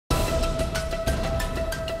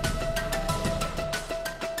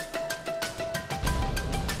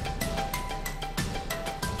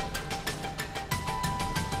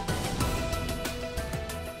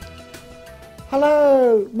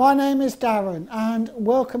Hello, my name is Darren and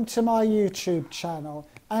welcome to my YouTube channel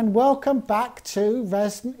and welcome back to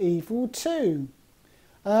Resident Evil 2.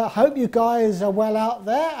 I hope you guys are well out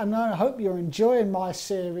there and I hope you're enjoying my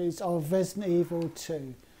series of Resident Evil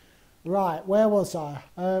 2. Right, where was I?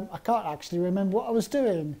 I can't actually remember what I was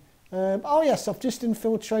doing. Oh yes, I've just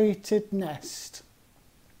infiltrated Nest.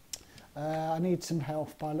 I need some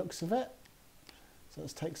health by the looks of it. So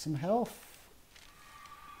let's take some health.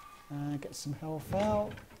 Get some health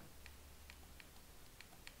out.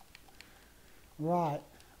 Right,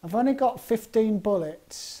 I've only got 15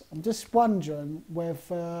 bullets. I'm just wondering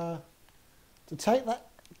whether to take that,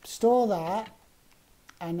 store that,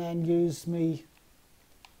 and then use me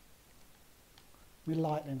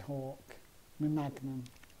Lightning Hawk, my Magnum.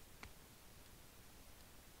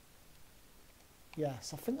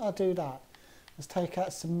 Yes, I think I'll do that. Let's take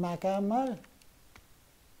out some mag ammo.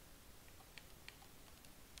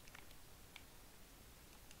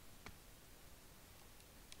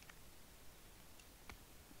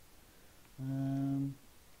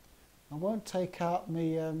 I won't take out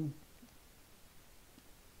me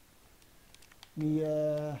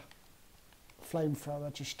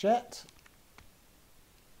flamethrower just yet.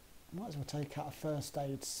 Might as well take out a first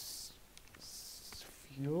aid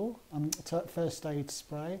first aid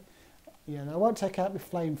spray. Yeah, no, I won't take out my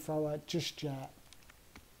flamethrower just yet.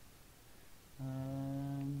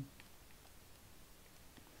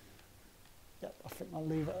 Yep, I think I'll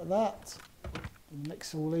leave it at that.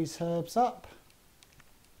 Mix all these herbs up.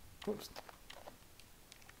 Oops.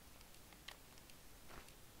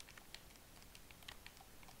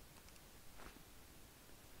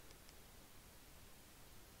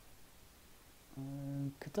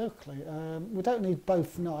 We don't need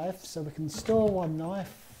both knives, so we can store one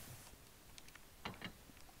knife.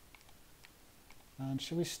 And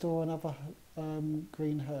should we store another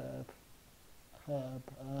green herb?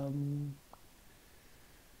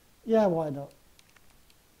 Yeah, why not?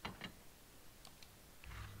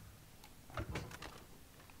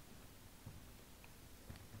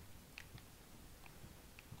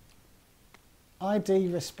 ID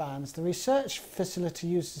wristbands. The research facility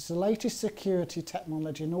uses the latest security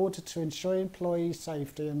technology in order to ensure employee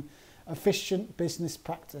safety and efficient business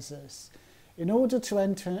practices. In order to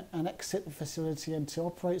enter and exit the facility and to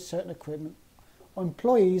operate certain equipment,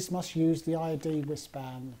 employees must use the ID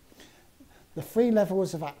wristband. The 3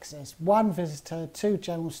 levels of access: 1 visitor, 2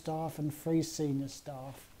 general staff and 3 senior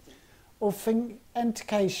staff.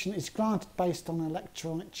 Authentication is granted based on an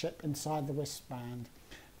electronic chip inside the wristband.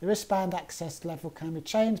 The wristband access level can be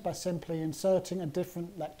changed by simply inserting a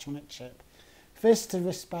different electronic chip. Visitor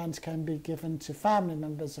wristbands can be given to family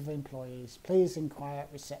members of employees. Please inquire at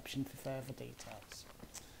reception for further details.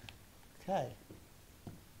 Okay.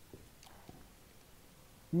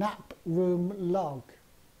 Nap room log.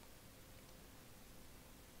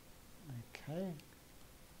 Okay.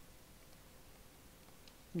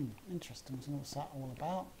 Interesting. So what's that all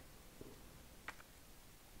about?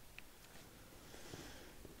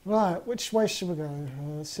 Right, which way should we go?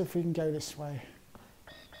 Let's see if we can go this way.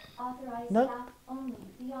 Authorized staff only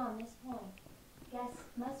beyond this point. Guests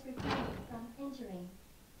must refrain from entering.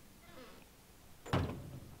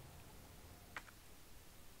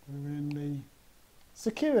 We're in the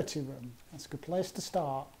security room. That's a good place to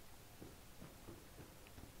start.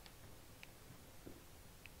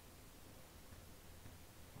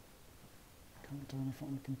 Can't do anything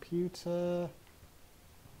on the computer.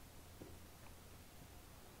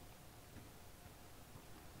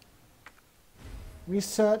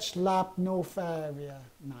 Research Lab North Area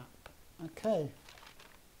map. Okay.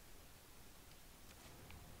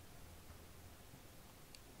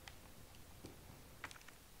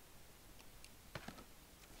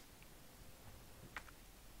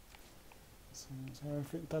 So is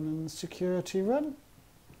everything done in the security room?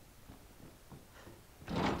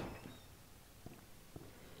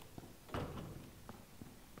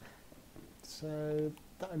 So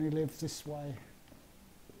that only lives this way.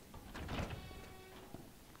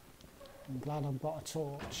 I'm glad I've got a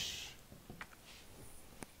torch.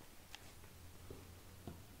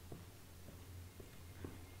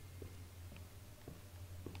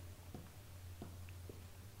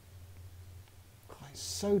 God, it's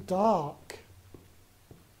so dark.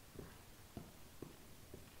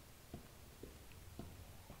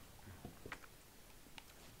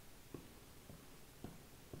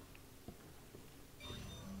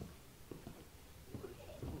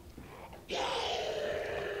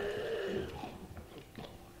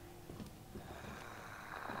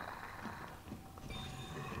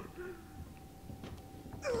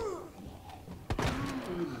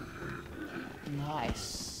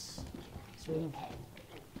 Nice. So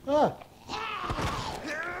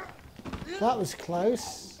That was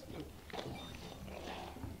close.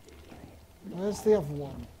 Where's the other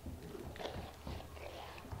one?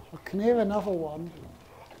 I can hear another one.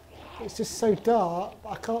 It's just so dark,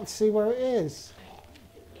 I can't see where it is.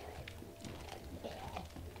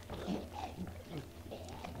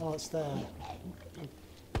 Oh, it's there.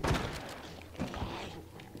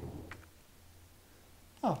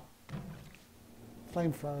 Oh.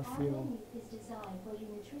 Flamethrower Our fuel. menu is designed for your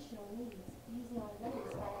nutritional needs using our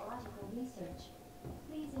latest biological research.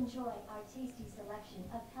 Please enjoy our tasty selection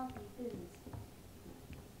of healthy foods.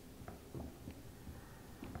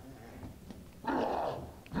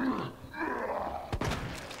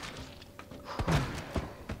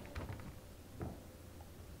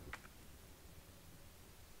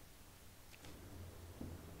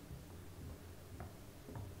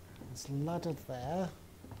 There's a ladder there.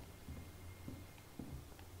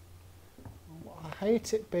 Oh, I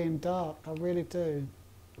hate it being dark, I really do.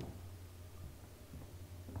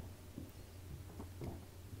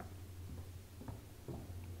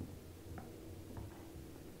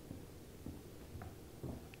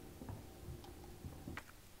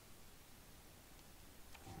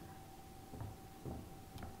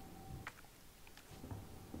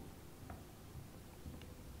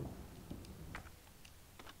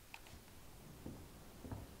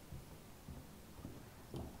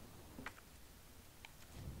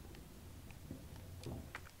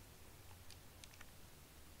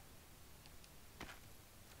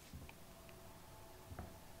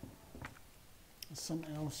 There's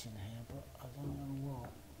something else in here, but I don't know what.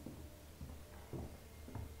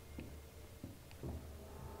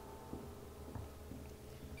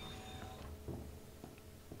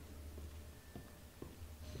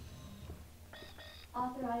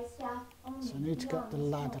 Authorized staff only. So I need to get beyond the this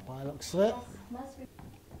ladder point. by the looks of it. Guests must re-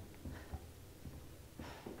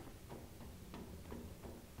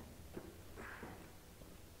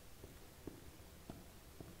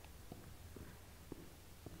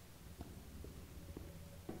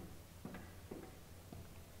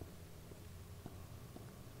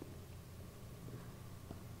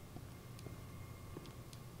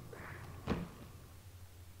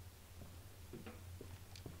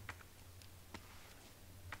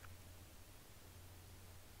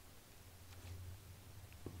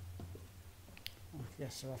 I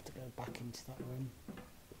guess I'll have to go back into that room.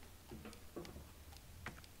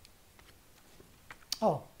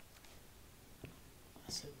 Oh.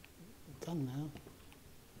 That's it. Done now.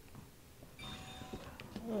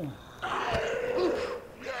 Oh.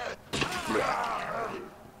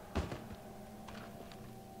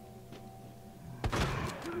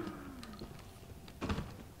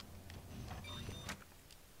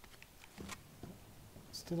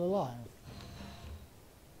 Still alive?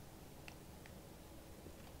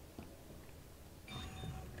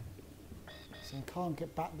 So I can't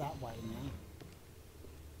get back that way now.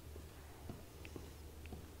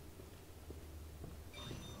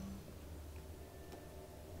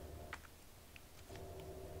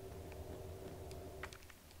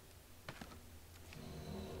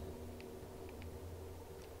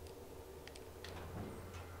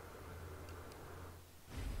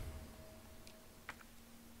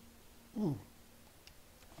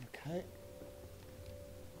 Okay.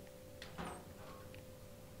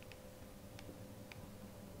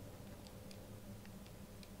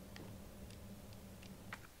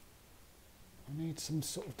 I need some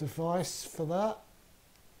sort of device for that.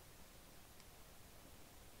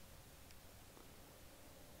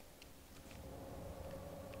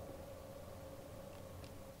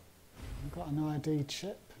 I've got an ID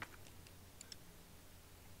chip.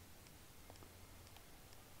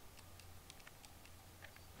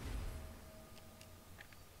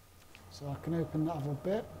 So I can open that other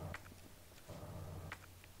bit.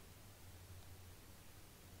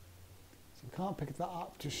 So I can't pick that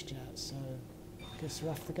up just yet, so I guess we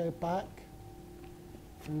have to go back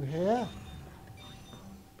through here.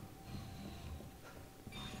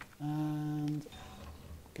 And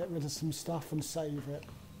get rid of some stuff and save it.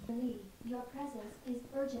 Lee, your presence is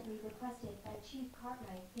urgently requested by Chief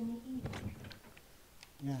Cartwright in the evening.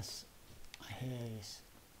 Yes, I hear you.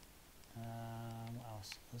 What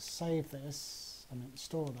else? Let's save this. I mean,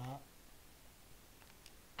 store that.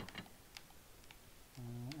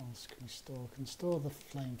 What else can we store? Can store the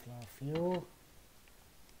flamethrower fuel.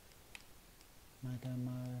 Mag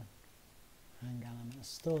ammo. Handgun ammo. Let's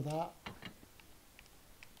store that.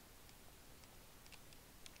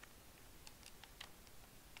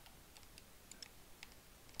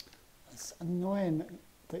 It's annoying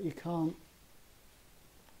that you can't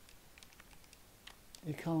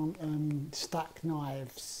stack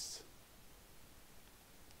knives.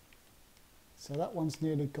 So that one's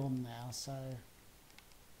nearly gone now, so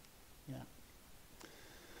yeah.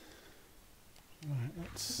 Right,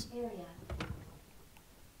 let's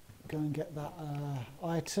go and get that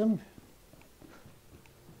item.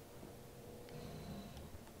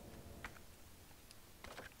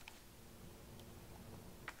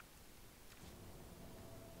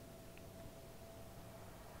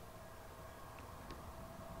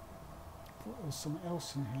 Thought there was something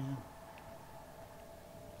else in here.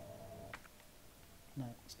 No,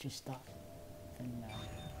 it's just that thing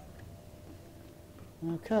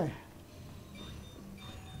now. Okay.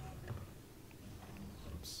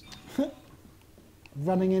 Oops.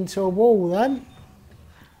 Running into a wall then.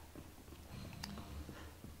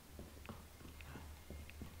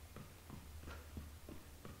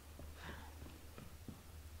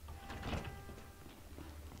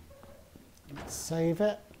 Let's save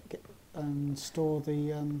it and store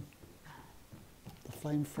the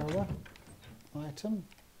flamethrower item.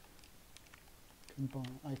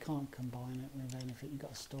 Combine. I can't combine it with anything. You've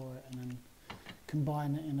got to store it and then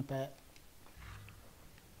combine it in a bit.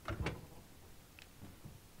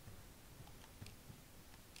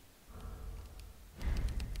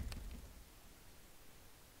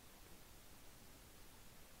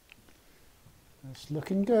 It's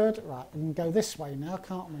looking good. Right, we can go this way now,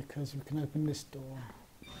 can't we? Because we can open this door.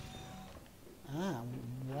 Ah,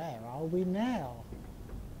 where are we now?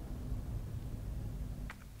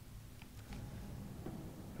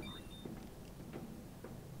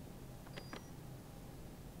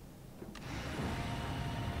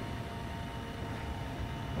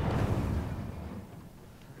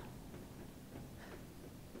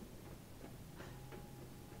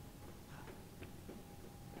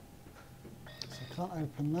 Can't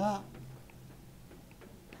open that.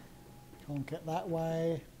 Can't get that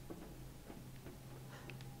way.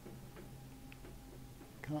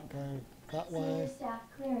 Can't go that way. Senior staff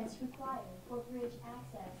clearance required for bridge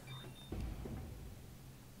access.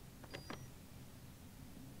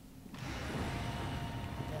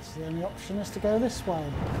 I guess the only option is to go this way.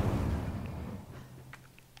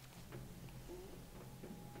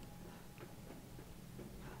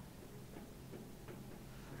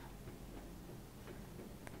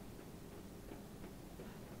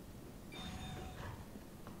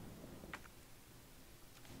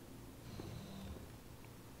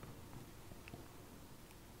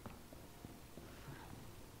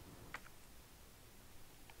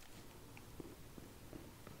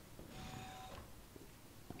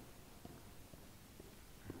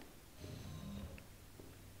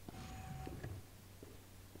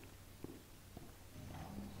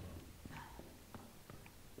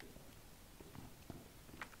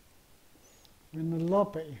 We're in the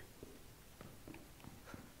lobby.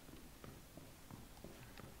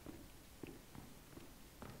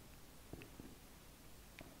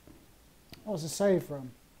 Oh, it's a save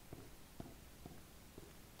room.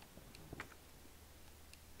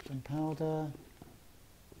 Gunpowder.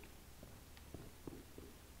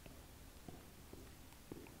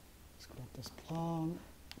 Let's grab this plant.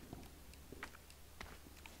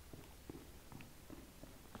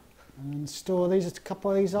 And then store these, a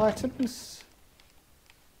couple of these items.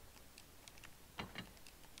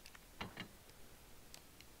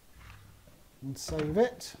 And save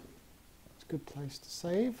it. It's a good place to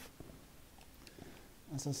save.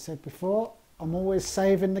 As I said before, I'm always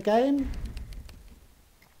saving the game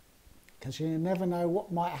because you never know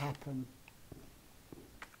what might happen.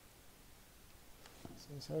 So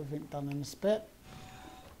there's everything done in this bit.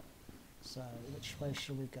 So which way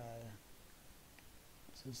shall we go?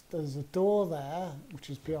 So there's a door there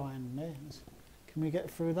which is behind me. Can we get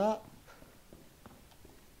through that?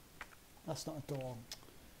 That's not a door.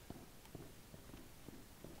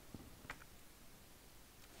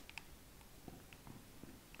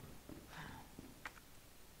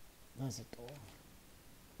 There's a door.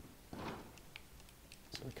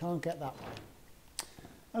 So we can't get that way.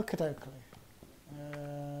 Okie dokie.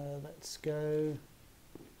 Let's go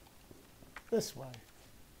this way.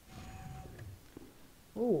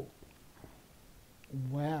 Oh,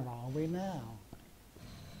 where are we now?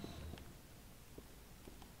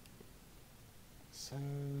 So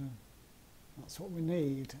that's what we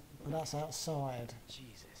need, but that's outside.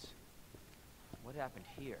 Jesus. What happened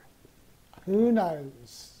here? Who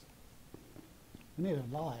knows? We need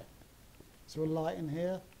a light. Is there a light in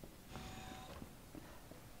here?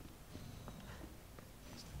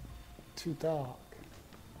 It's too dark.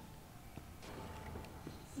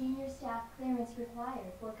 Senior staff clearance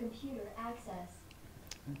required for computer access.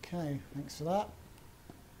 Okay, thanks for that.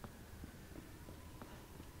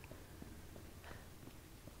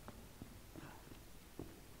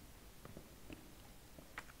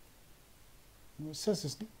 It says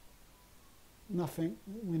there's nothing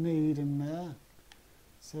we need in there.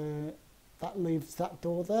 So that leaves that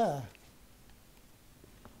door there.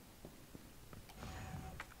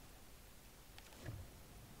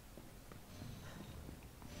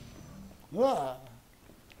 Ah,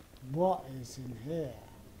 what is in here?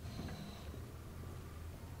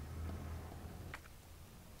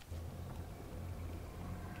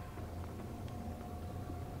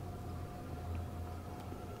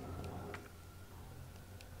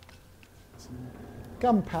 Some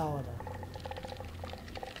gunpowder.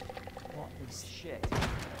 What is? Shit.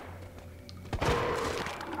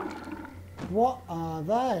 What are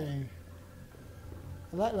they?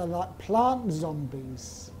 They're like plant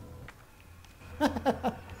zombies.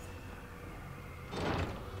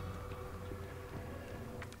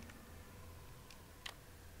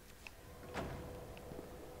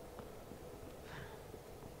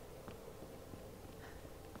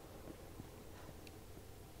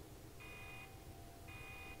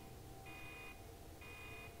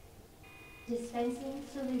 Dispensing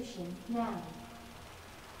solution now.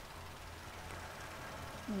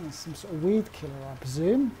 Some sort of weed killer, I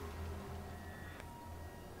presume.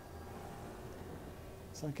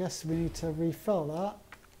 So I guess we need to refill that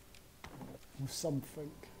with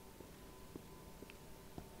something.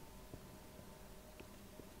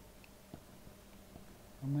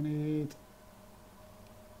 And we need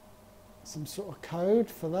some sort of code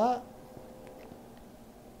for that.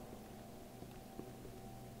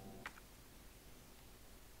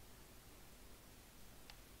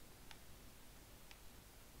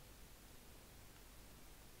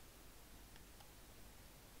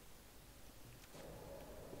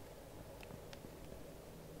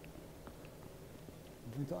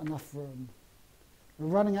 We've got enough room. We're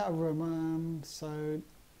running out of room, so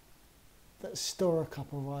let's store a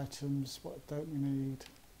couple of items. What don't we need?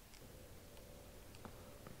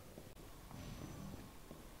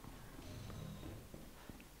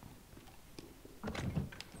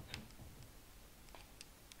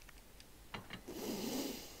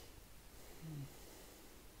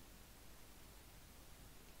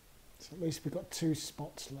 So at least we've got 2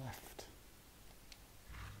 spots left.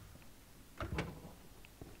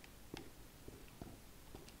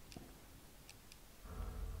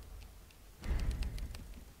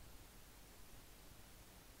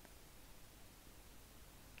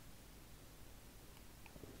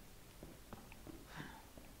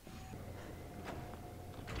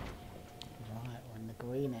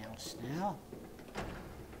 Greenhouse now.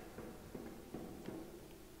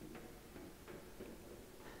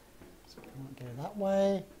 So we might go that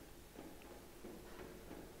way.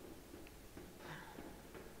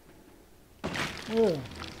 Ugh.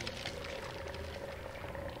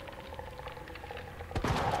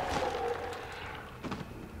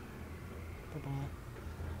 Bye-bye.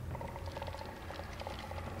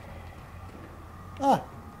 Ah!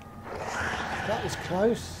 That was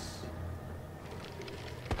close.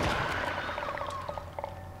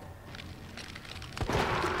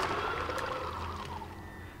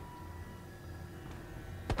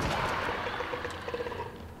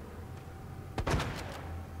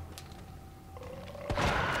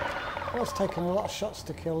 Well, it's taken a lot of shots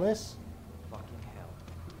to kill this. Fucking hell.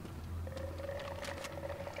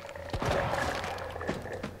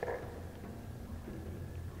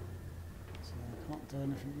 So I can't do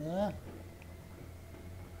anything there.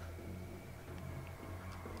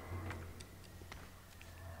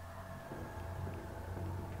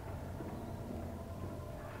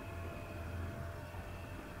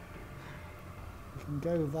 We can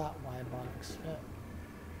go that way by the looks of it.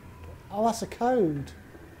 Oh, that's a code.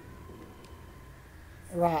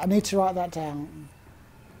 Right, I need to write that down.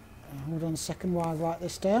 Hold on a second while I write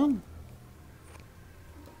this down.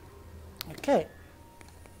 Okay.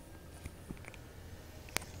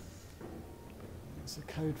 It's a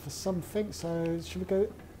code for something, so should we go...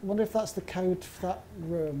 I wonder if that's the code for that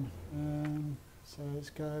room. So let's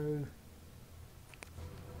go...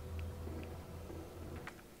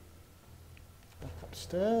 back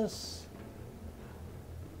upstairs.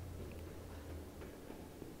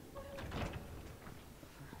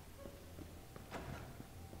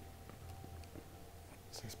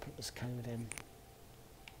 Let's put this code in.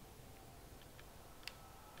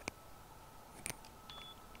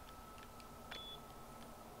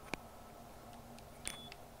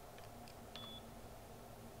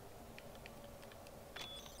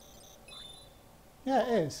 Yeah,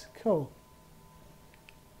 it is. Cool.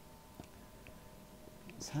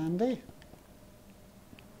 It's handy.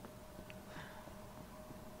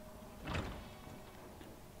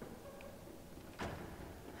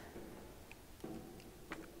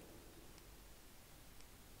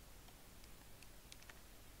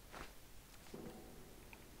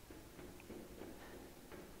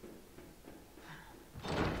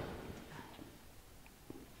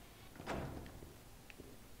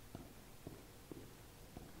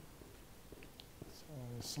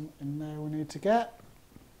 something in there we need to get.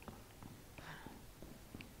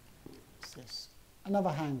 What's this?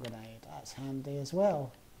 Another hand grenade. That's handy as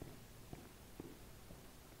well.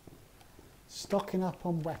 Stocking up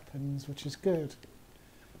on weapons, which is good.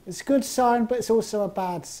 It's a good sign, but it's also a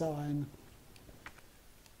bad sign.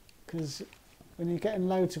 Because when you're getting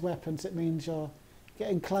loads of weapons, it means you're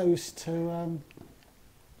getting close to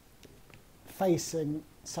facing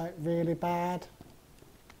something really bad.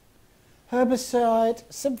 Herbicide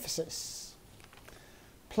synthesis.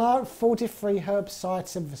 Plant 43 herbicide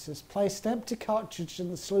synthesis. Place an empty cartridge in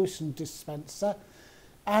the solution dispenser.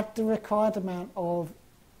 Add the required amount of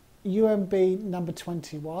UMB number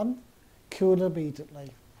 21. Cool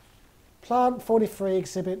immediately. Plant 43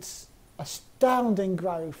 exhibits astounding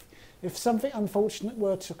growth. If something unfortunate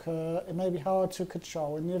were to occur, it may be hard to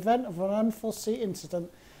control. In the event of an unforeseen incident,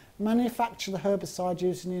 manufacture the herbicide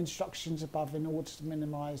using the instructions above in order to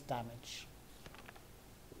minimise damage.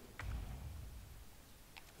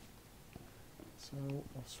 So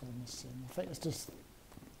what's we missing? I think it's just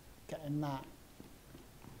getting that.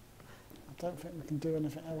 I don't think we can do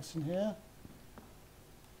anything else in here.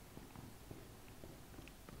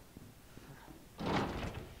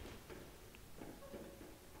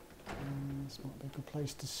 This might be a good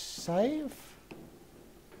place to save.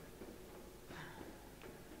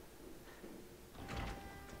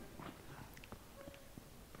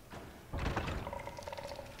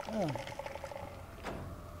 Oh.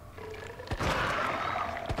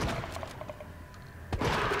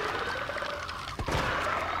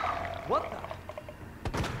 What the?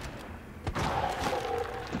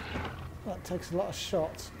 That takes a lot of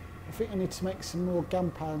shots. I think I need to make some more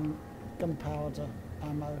gunpowder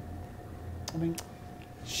ammo. I mean,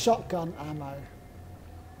 shotgun ammo.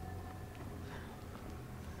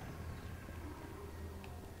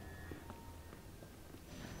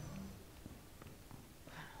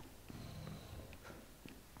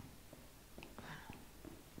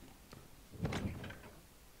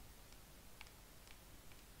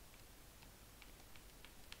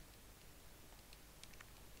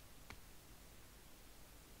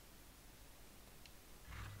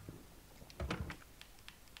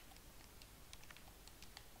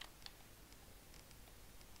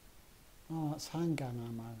 Oh, that's handgun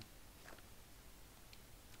ammo.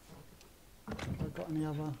 Have I got any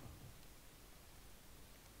other?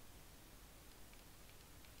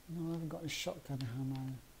 No, I haven't got any shotgun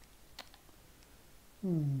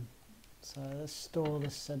ammo. So let's store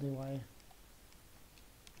this anyway.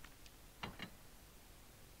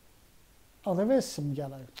 Oh, there is some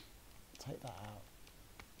yellow. Take that out.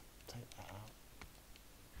 Take that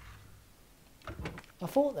out. I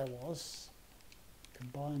thought there was.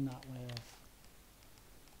 Combine that with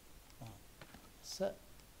that. That's it.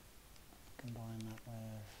 Combine that with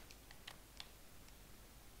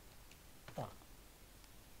that.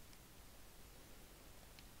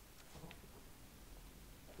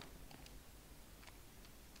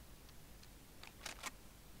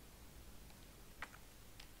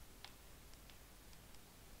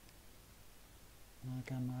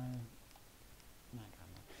 Mag ammo. Mag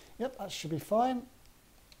ammo. Yep, that should be fine.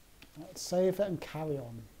 Let's save it and carry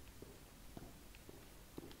on.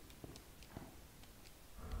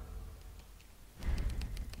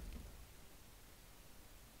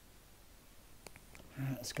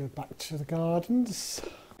 Let's go back to the gardens.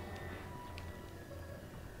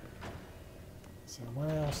 So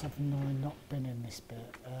where else have I not been in this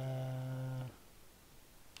bit?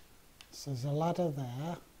 So there's a ladder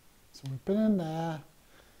there. So we've been in there.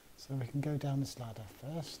 So we can go down this ladder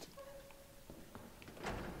first.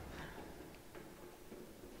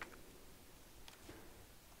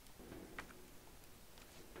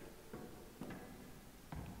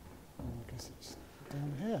 It's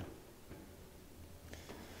down here.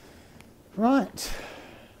 Right,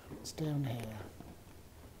 what's down here?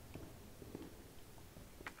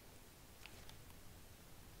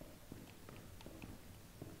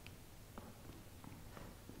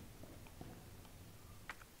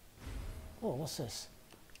 Oh, what's this?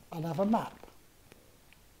 Another map.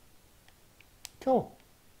 Cool.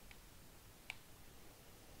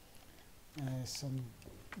 There's some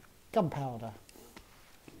gunpowder.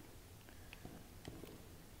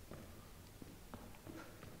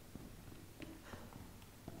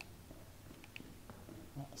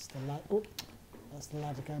 That's the ladder. Oh, that's the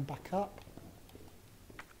ladder going back up.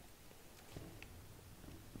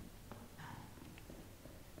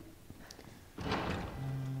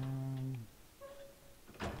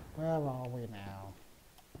 Where are we now?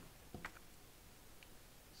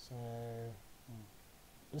 So,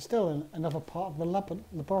 there's still another part of the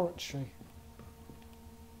laboratory.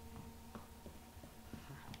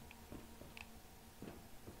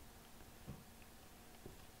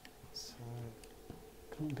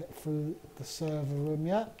 through the server room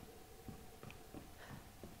yet.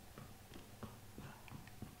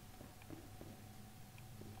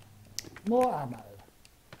 More ammo.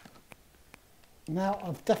 Now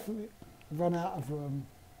I've definitely run out of room.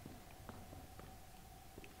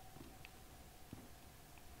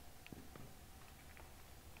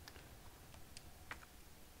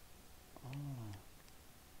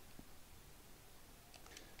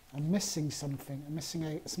 I'm missing something. I'm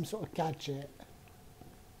missing some sort of gadget.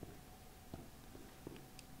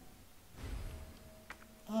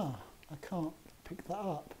 Ah, I can't pick that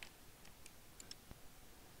up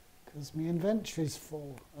because my inventory's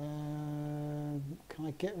full. Can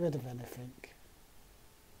I get rid of anything?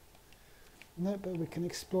 No, but we can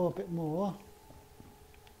explore a bit more.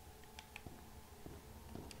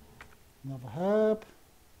 Another herb.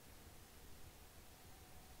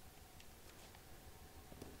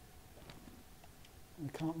 We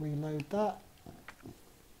can't reload that.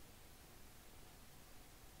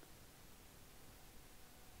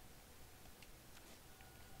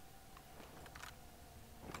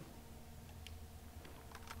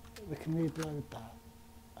 We can reload that.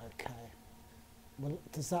 Okay. Well,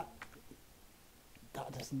 does that...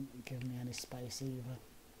 That doesn't give me any space either.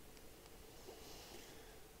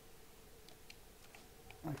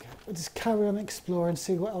 Okay, we'll just carry on exploring,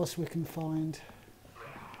 see what else we can find.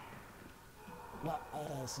 Well,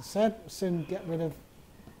 as I said, we'll soon get rid of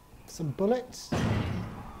some bullets.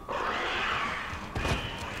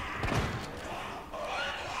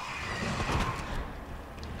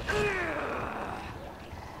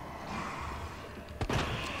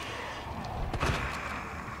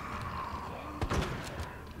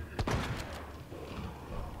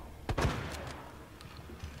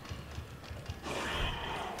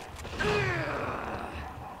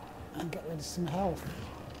 And get rid of some health.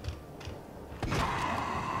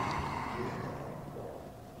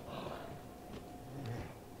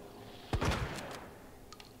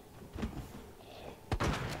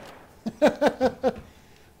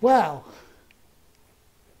 Well,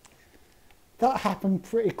 that happened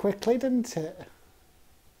pretty quickly, didn't it?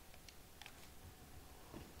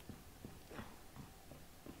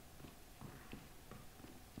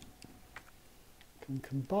 Can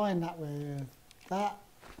combine that with that.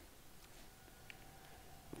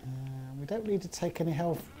 We don't need to take any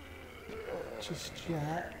health just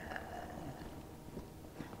yet.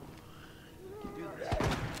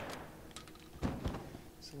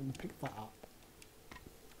 So we're going to pick that up.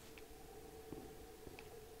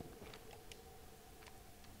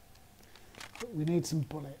 But we need some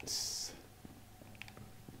bullets.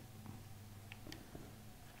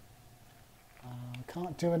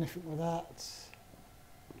 Can't do anything with that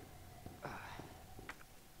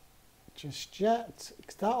just yet.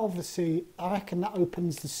 'Cause that obviously, I reckon that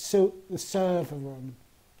opens the server room.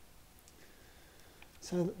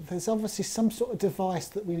 So there's obviously some sort of device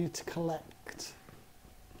that we need to collect.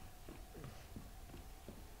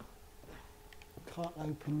 Can't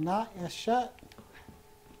open that, yes yet.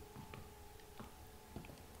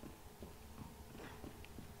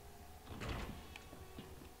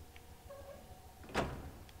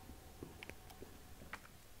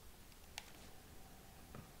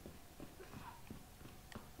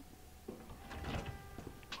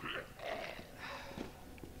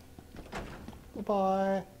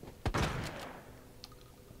 Goodbye.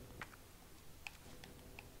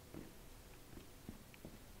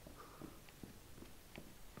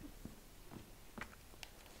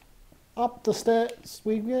 Up the stairs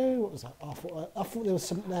we go. What was that? I thought there was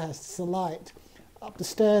something there. It's the light. Up the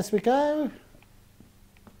stairs we go.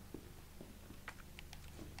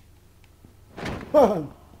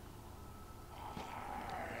 Whoa.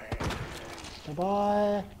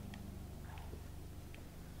 Bye-bye.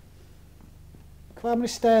 How many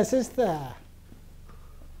stairs is there?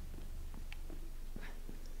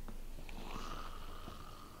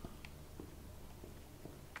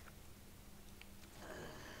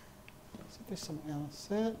 Is there something else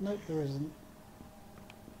there? Nope, there isn't.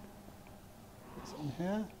 What's in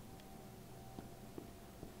here?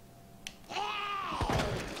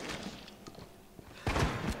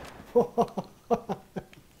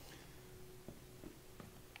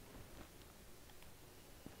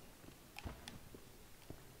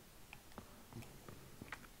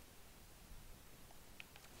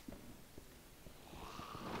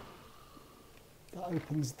 That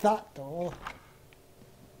opens that door.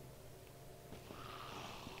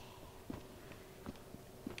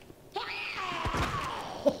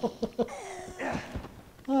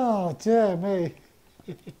 Oh dear me.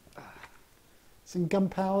 Some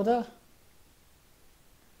gunpowder.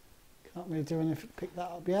 Can't really do anything, pick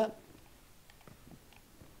that up yet.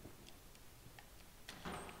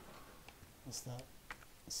 What's that?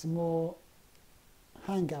 Some more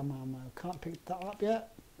handgun ammo. Can't pick that up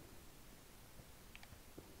yet.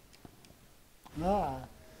 Ah,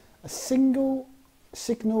 a single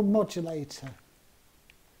signal modulator.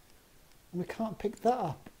 We can't pick that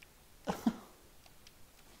up. Can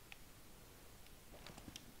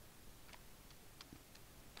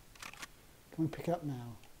we pick up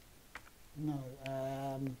now? No.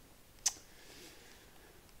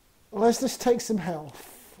 Let's just take some health.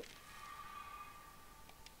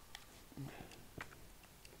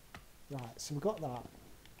 Right, so we've got that.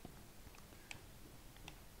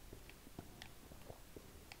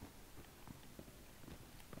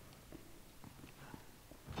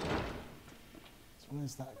 So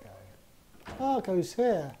where's that go? Oh, it goes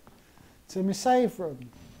here. To my save room.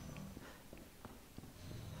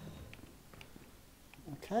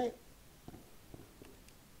 Okay.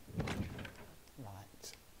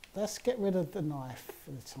 Right. Let's get rid of the knife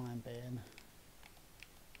for the time being.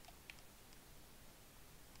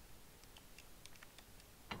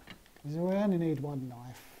 Because we only need one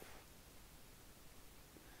knife.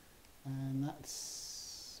 And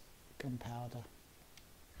that's gunpowder.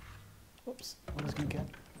 Oops, I was going to get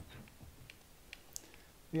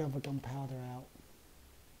the other gunpowder out.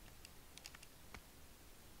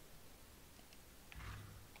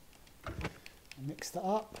 Mix that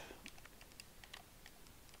up.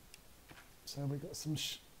 So we've got some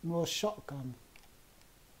more shotgun.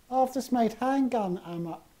 Oh, I've just made handgun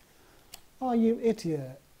ammo. Oh, you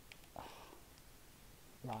idiot.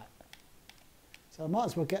 Right. So I might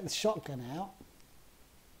as well get the shotgun out.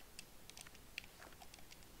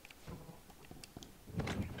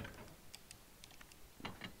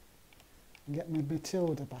 And get my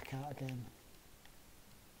Matilda back out again.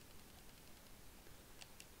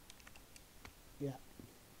 Yeah.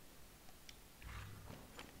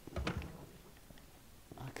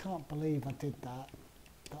 I can't believe I did that.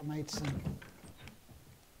 That made some...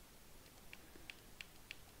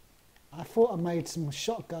 I thought I made some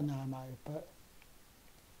shotgun ammo, but...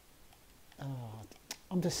 Oh,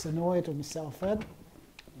 I'm just annoyed with myself then.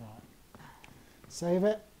 Right. Save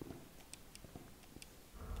it.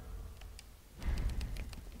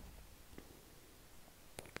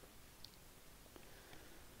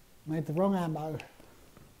 Made the wrong ammo.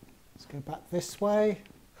 Let's go back this way.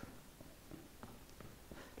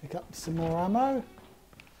 Pick up some more ammo.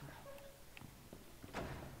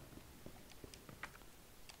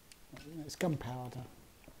 It's gunpowder.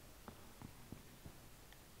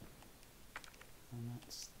 And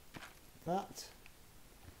that's that.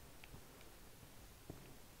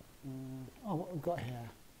 Oh, what we've got here?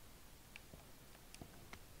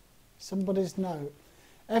 Somebody's note.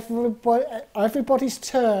 Everybody's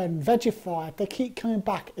turn, vegified. They keep coming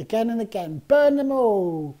back again and again. Burn them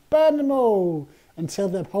all! Burn them all! Until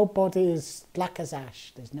the whole body is black as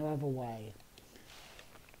ash. There's no other way.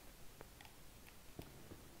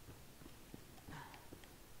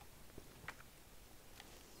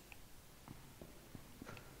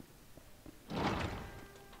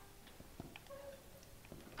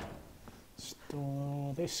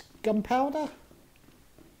 Store this gunpowder.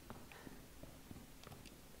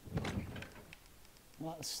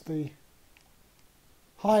 That's the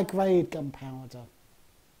high grade gunpowder.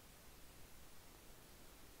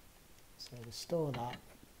 So we store that.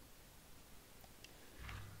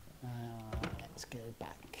 Let's go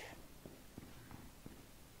back.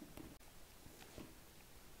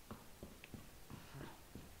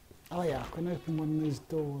 Oh yeah, I can open one of these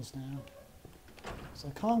doors now. So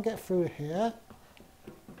I can't get through here.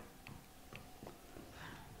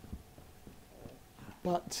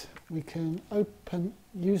 But we can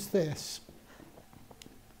use this.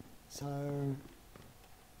 So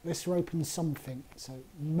this will open something. So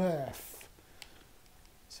Murph.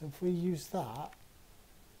 So if we use that.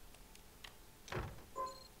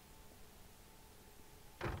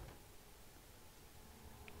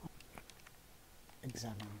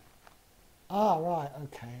 Examine. Ah, right,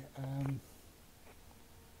 okay.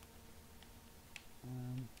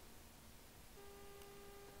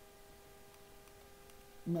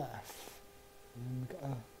 Murph. And then we've got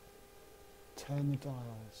to turn the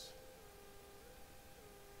dials.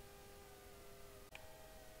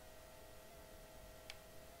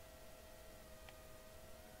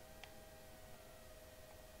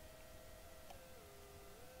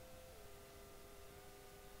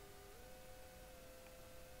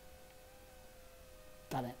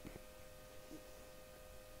 Done it.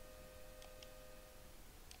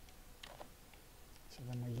 So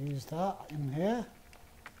then we use that in here.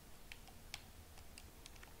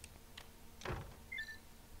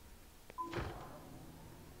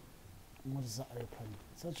 And How does that open?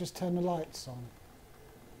 So I just turn the lights on.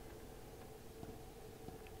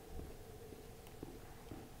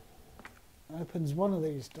 Opens one of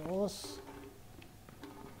these doors.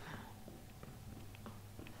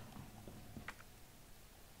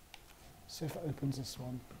 See if it opens this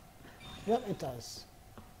one. Yep, it does.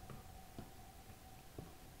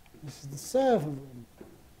 This is the server room.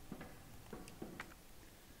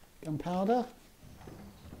 Gunpowder.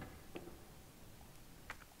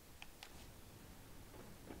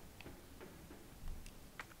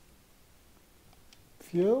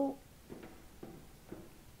 Fuel.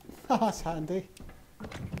 That's handy.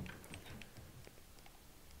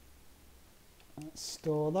 Let's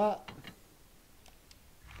store that.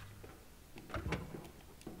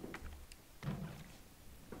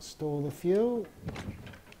 Store the fuel.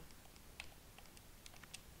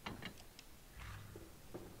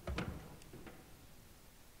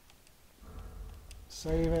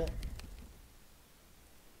 Save it.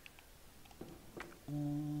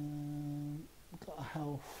 Got a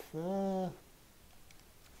health there.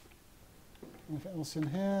 Anything else in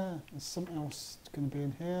here? There's something else going to be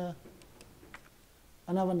in here.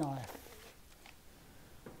 Another knife.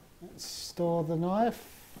 Let's store the knife.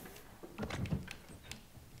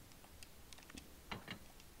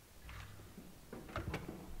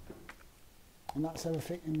 And that's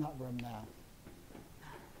everything in that room now.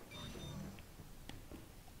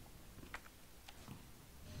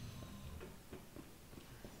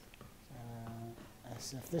 Let's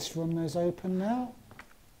see if this room is open now.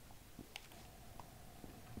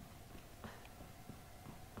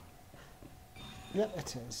 Yep,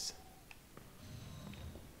 it is.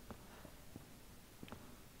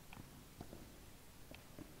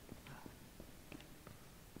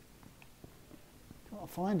 Can't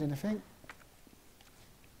find anything.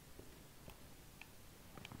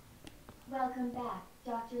 Welcome back,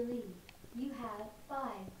 Dr. Lee. You have 5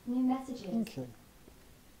 new messages. Thank you.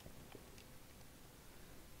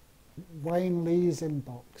 Wayne Lee's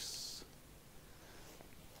inbox.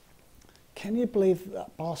 Can you believe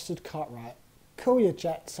that bastard Cartwright? Cool your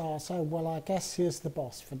jets are, so well I guess here's the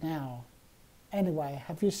boss for now. Anyway,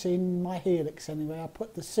 have you seen my helix anyway? I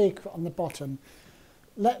put the secret on the bottom.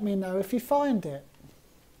 Let me know if you find it.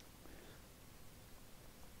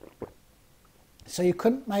 So you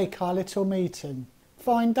couldn't make our little meeting.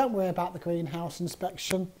 Fine, don't worry about the greenhouse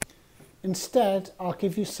inspection. Instead, I'll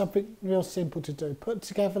give you something real simple to do. Put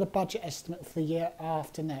together the budget estimate for the year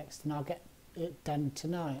after next, and I'll get it done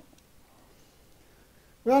tonight.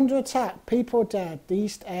 We're under attack. People are dead. The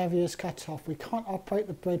east area is cut off. We can't operate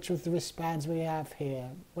the bridge with the wristbands we have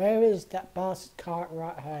here. Where is that bastard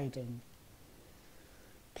Cartwright hiding?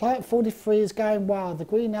 Planet 43 is going wild. The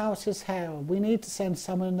greenhouse is hell. We need to send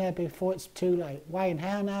someone in there before it's too late. Wayne,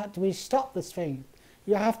 how now do we stop this thing?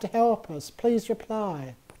 You have to help us. Please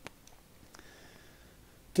reply.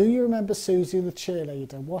 Do you remember Susie the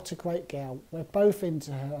cheerleader? What a great girl. We're both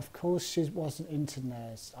into her. Of course she wasn't into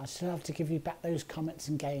theirs. I still have to give you back those comments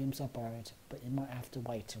and games I borrowed, but you might have to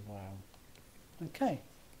wait a while. Okay.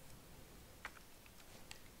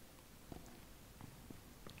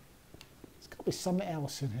 There's got to be something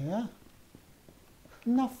else in here.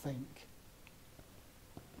 Nothing.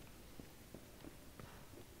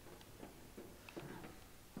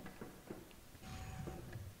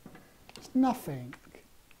 There's nothing.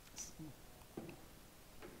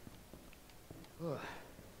 Ugh.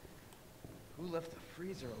 Who left the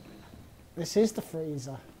freezer open? This is the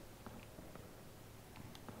freezer.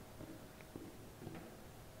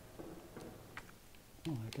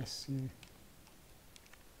 Oh, I guess you...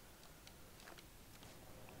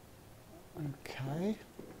 Okay.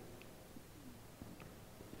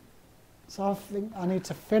 So I think I need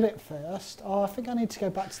to fill it first. Oh, I think I need to go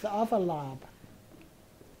back to the other lab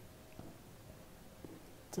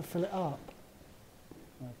to fill it up.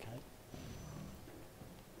 Okay.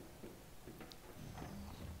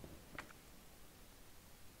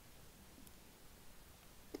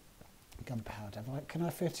 Gunpowder. Right, can I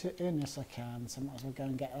fit it in? Yes, I can. So I might as well go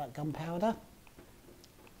and get that gunpowder.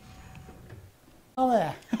 Oh,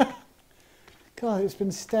 there. God, it's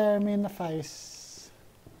been staring me in the face.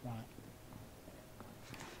 Right.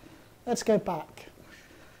 Let's go back.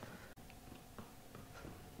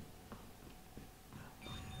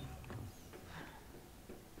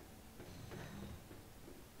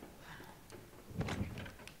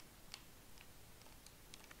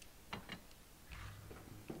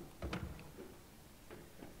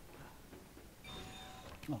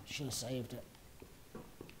 Oh, should have saved it.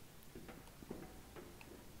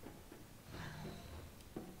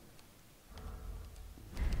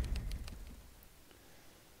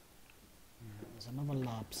 There's another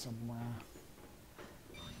lab somewhere.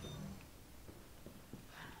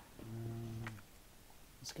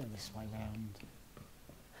 Let's go this way round.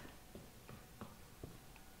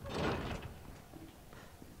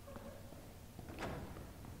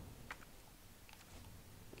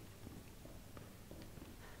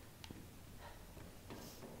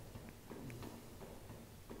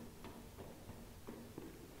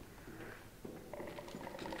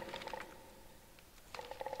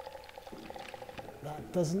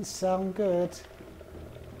 That doesn't sound good.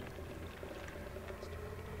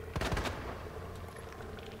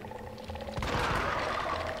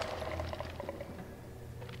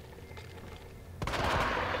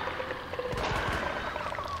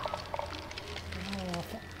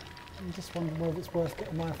 I'm just wondering whether it's worth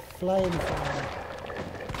getting my flamethrower.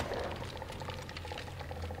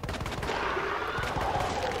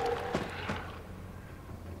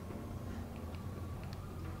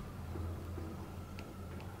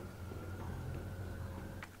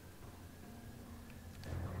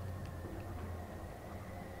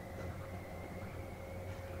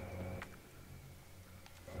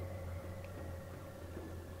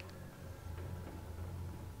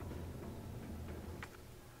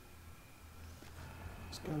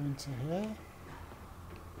 Let's go into here.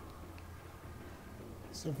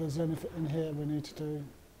 See if there's anything in here we need to do.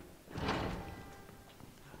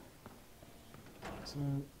 So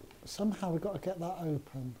somehow we've got to get that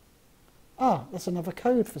open. Ah, that's another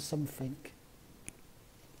code for something.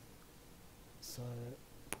 So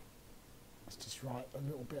let's just write a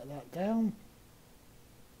little bit of that down.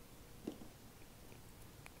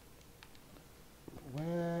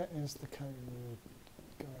 Where is the code?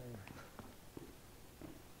 Go.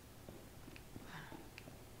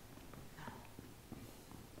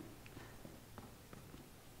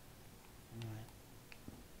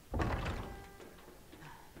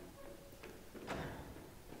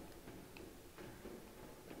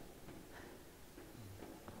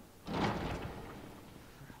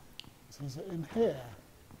 So is it in here?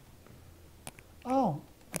 Oh,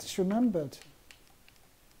 I just remembered.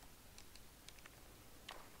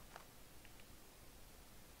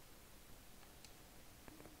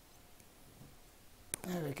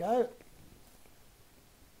 There we go.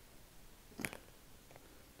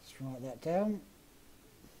 Just write that down.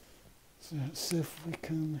 So let's see if we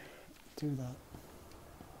can do that.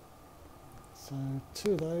 So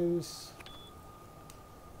 2 of those.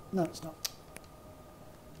 No, it's not.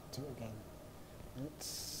 Do it again.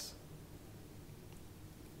 It's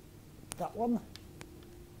that one.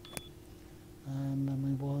 And then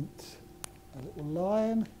we want a little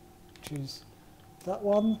line, which is that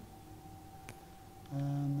one.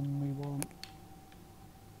 And then we want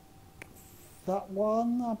that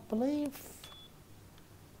one, I believe.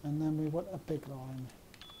 And then we want a big line.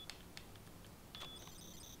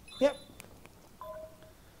 Yep.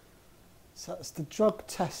 So it's the drug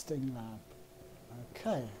testing lab.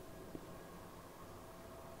 Okay.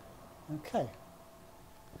 Okay.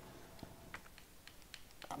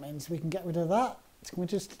 That means we can get rid of that. Can we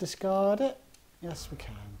just discard it? Yes, we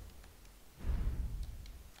can.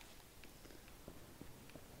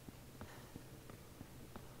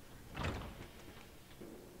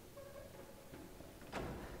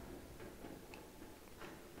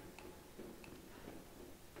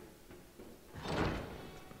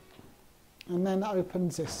 And then it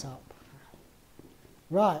opens this up.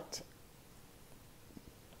 Right.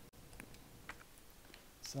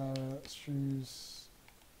 So let's choose,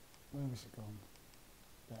 where has it gone?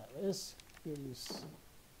 There it is. Use.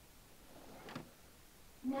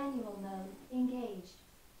 Manual mode engaged.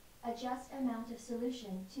 Adjust amount of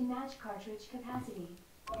solution to match cartridge capacity.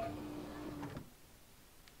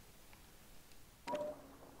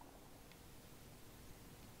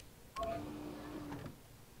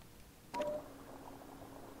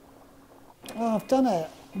 Oh, I've done it.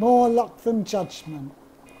 More luck than judgment.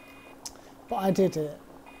 But I did it.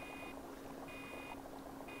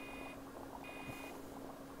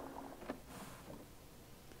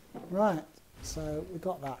 Right, so we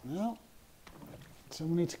got that now. So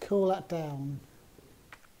we need to cool that down.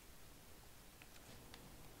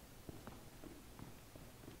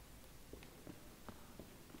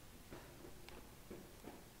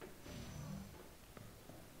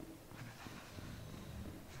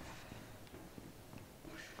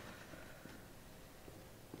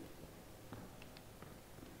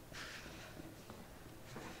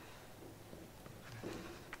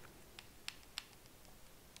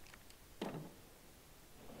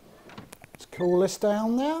 Cool this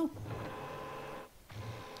down now.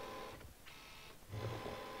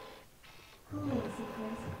 Cooling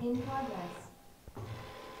sequence in progress.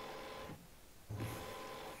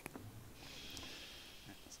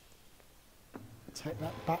 Take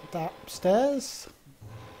that back upstairs.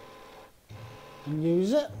 and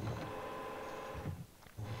use it.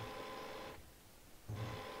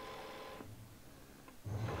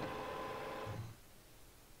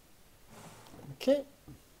 Okay.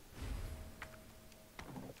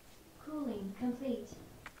 Cooling complete.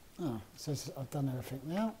 Oh, it says I've done everything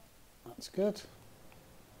now. That's good.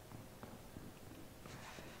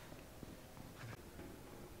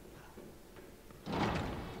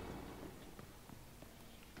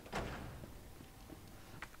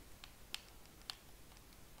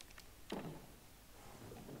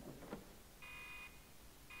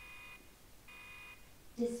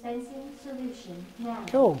 Dispensing solution now.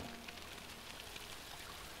 Cool.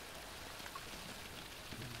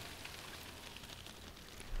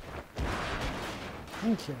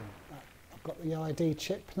 Thank you. I've got the ID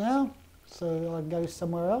chip now, so I can go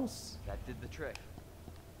somewhere else. That did the trick.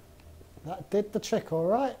 That did the trick, all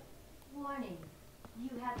right. Warning. You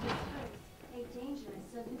have dispersed a dangerous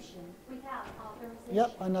solution without authorization.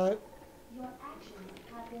 Yep, I know. Your actions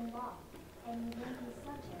have been logged, and you may be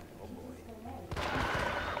subject to disciplinary.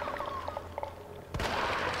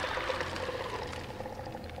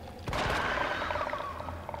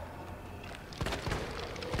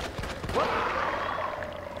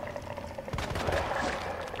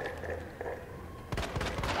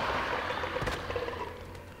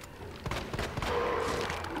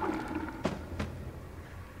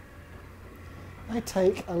 They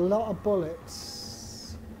take a lot of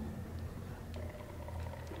bullets.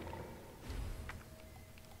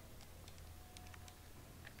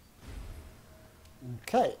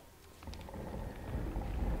 Okay.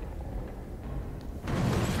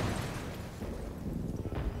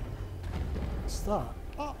 What's that?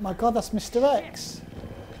 Oh my god, that's Mr. X.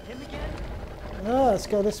 Him again? Oh, let's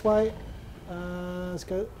go this way. Let's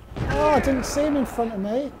go. Oh, I didn't see him in front of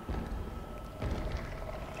me.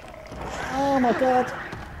 Oh my god.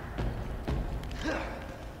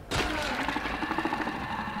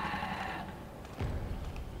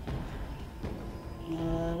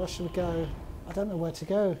 Where should we go? I don't know where to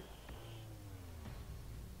go.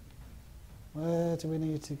 Where do we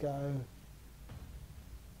need to go?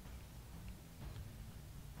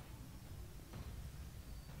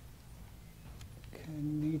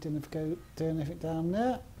 Do anything down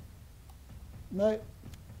there? No.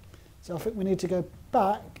 So I think we need to go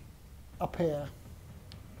back up here.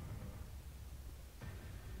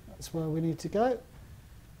 That's where we need to go.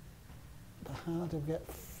 But how do we get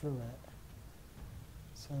through it?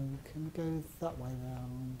 So can we go that way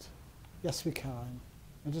round? Yes, we can.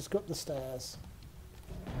 We'll just go up the stairs.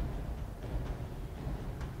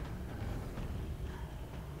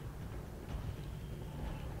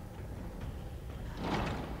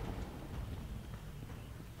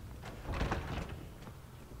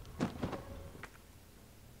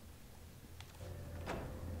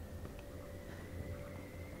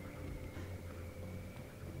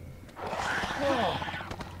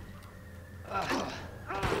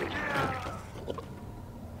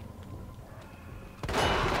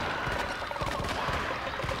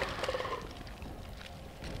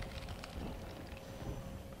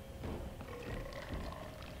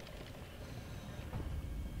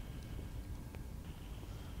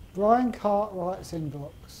 Brian Cartwright's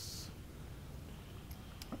inbox.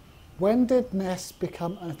 When did Nest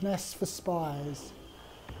become a nest for spies?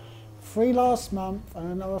 3 last month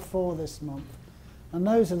and another 4 this month. And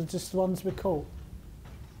those are just the ones we caught.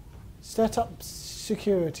 Set up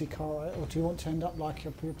security, Cartwright, or do you want to end up like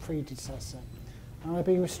your predecessor? And I'll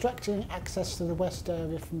be restricting access to the west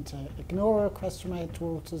area from T. Ignore requests from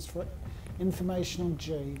headquarters for information on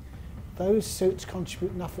G. Those suits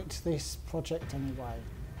contribute nothing to this project anyway.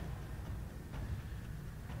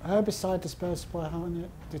 Herbicide dispersed by Hornet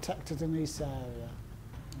detected in this area.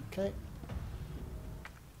 Okay.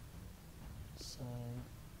 So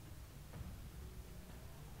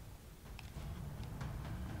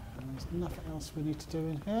there's nothing else we need to do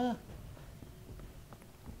in here.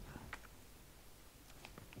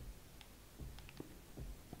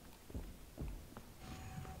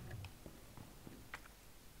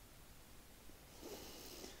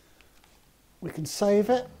 We can save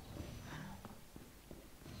it.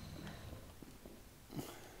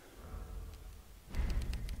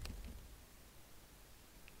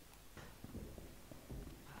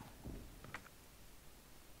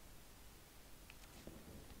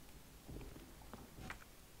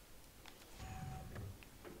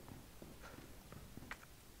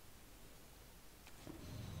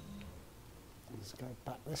 Let's go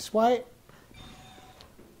back this way,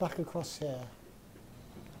 back across here.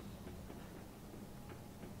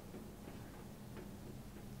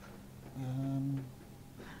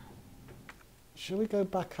 Shall we go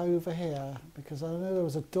back over here? Because I know there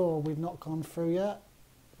was a door we've not gone through yet.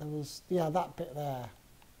 There was, yeah, that bit there.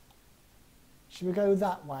 Should we go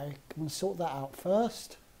that way? Can we sort that out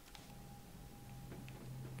first?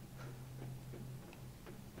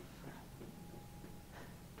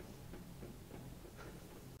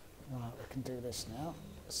 Right, we can do this now.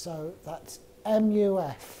 So that's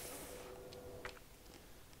MUF.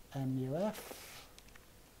 MUF.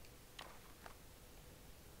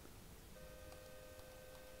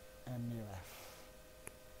 MUF.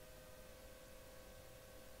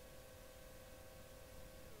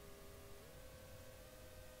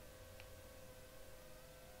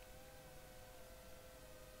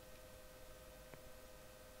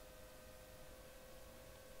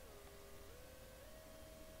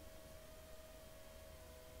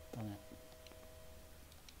 Done it.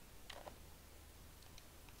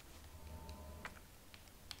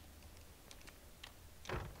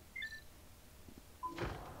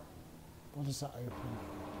 What does that open?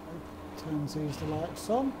 Turns these lights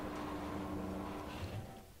on.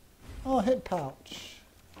 Oh, hip pouch.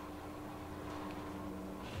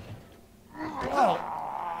 Oh.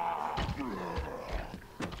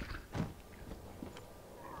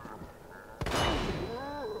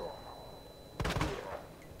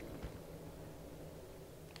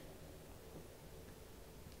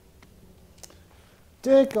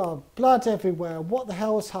 Dear God, blood everywhere. What the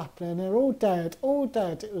hell's happening? They're all dead, all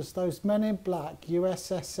dead. It was those men in black,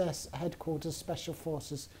 USSS Headquarters Special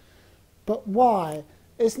Forces. But why?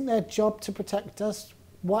 Isn't their job to protect us?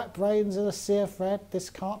 White brains in a sea of red? This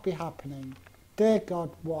can't be happening. Dear God,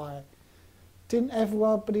 why? Didn't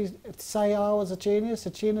everybody say I was a genius? A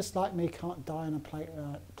genius like me can't die in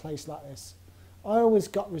a place like this. I always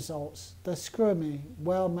got results. They're screwing me.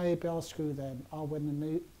 Well, maybe I'll screw them. I'll win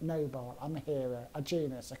the Nobel. I'm a hero, a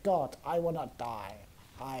genius, a god. I will not die.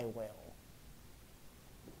 I will.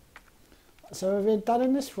 So have we done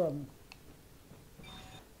in this room?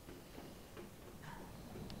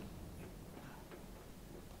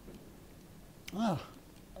 Ah,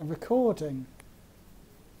 a recording.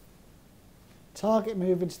 Target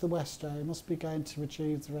moving to the west area. Must be going to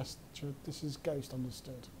retrieve the rest. This is Ghost,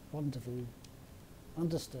 understood. Rendezvous.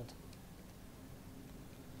 Understood.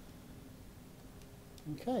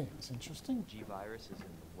 Okay, that's interesting. G-Virus is in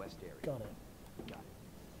the west area. Got it. Got it.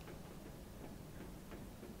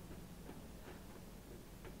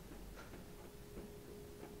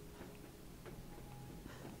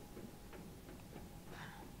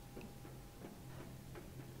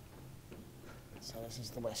 So this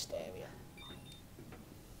is the west area.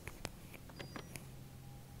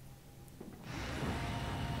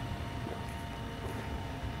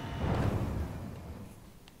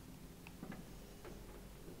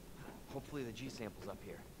 Hopefully the G sample's up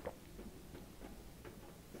here.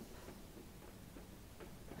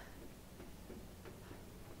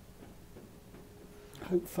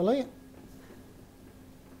 Hopefully.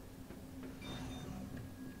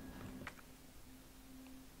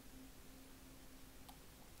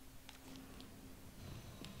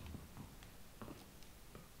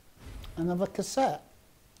 Another cassette.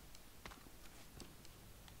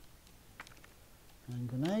 And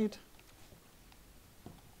grenade.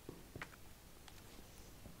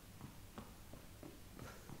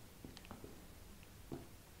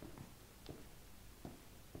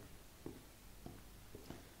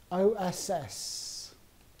 OSS.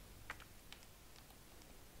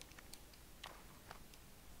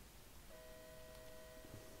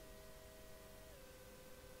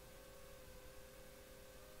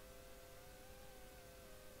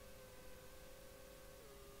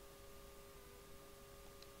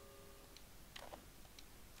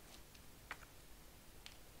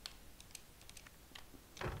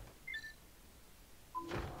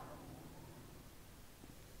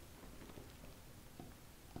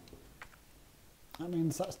 That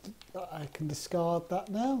means that I can discard that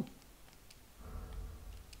now.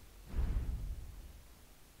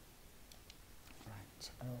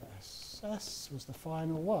 Right, OSS was the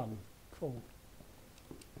final one. Cool.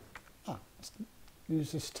 Ah, let's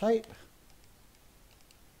use this tape.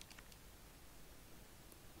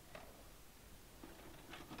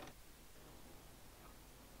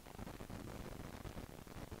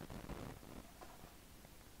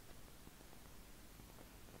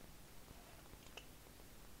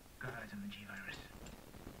 On the G-Virus.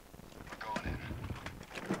 Going in.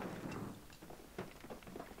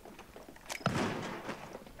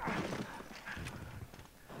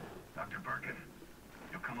 Dr. Birkin,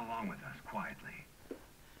 you'll come along with us quietly. You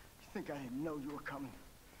think I didn't know you were coming?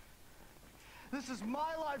 This is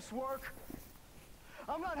my life's work.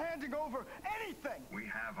 I'm not handing over anything! We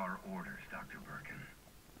have our orders, Dr. Birkin.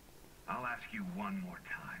 I'll ask you one more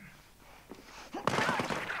time. Stop!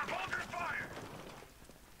 Hold your fire!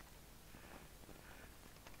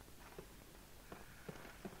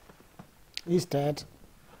 He's dead.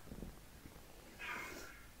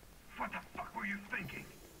 What the fuck were you thinking?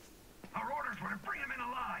 Our orders were to bring him in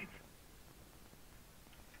alive.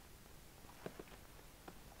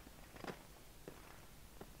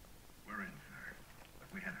 We're in, sir. But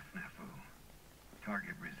we had a snafu.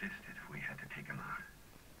 Target resisted. We had to take him out.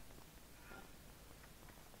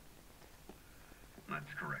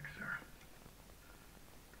 That's correct, sir.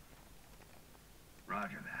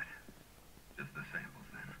 Roger that. Just the samples,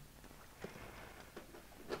 then.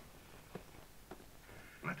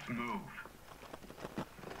 Let's move.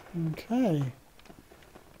 Okay.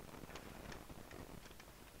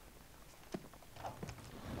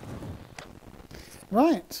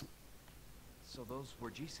 Right. So those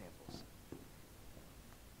were G samples.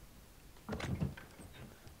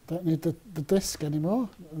 Don't need the disc anymore,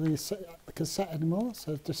 the cassette anymore,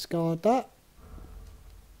 so discard that.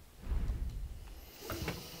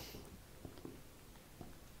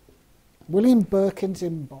 William Birkin's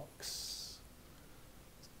inbox.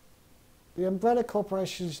 The Umbrella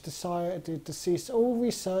Corporation has decided to cease all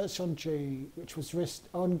research on G, which was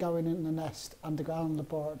ongoing in the Nest underground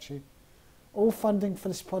laboratory. All funding for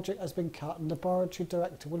this project has been cut, and Laboratory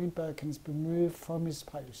Director William Birkin has been removed from his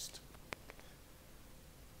post.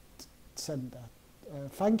 Sender.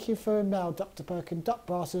 Thank you for now, Dr. Birkin. Duck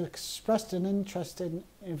Brass has expressed an interest in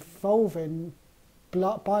evolving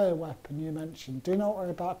bioweapon you mentioned. Do not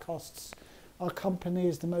worry about costs. Our company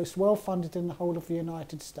is the most well-funded in the whole of the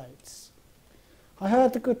United States. I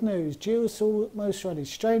heard the good news. G was almost ready.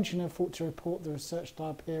 Strange enough, thought to report the research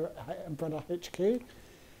lab here at Umbrella HQ.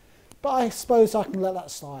 But I suppose I can let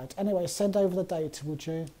that slide. Anyway, send over the data, would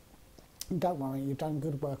you? And don't worry, you've done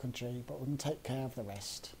good work on G, but we can take care of the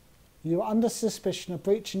rest. You are under suspicion of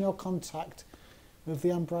breaching your contact with the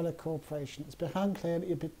Umbrella Corporation. It's become clear that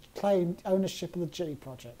you've claimed ownership of the G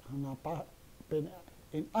project and have been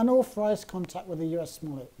in unauthorised contact with the US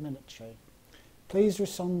military. Please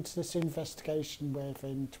respond to this investigation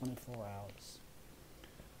within 24 hours.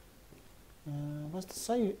 Where's the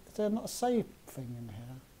save? Is there not a save thing in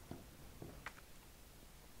here?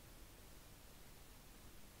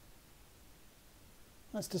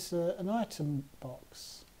 That's just an item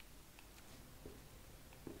box.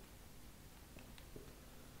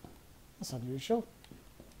 That's unusual.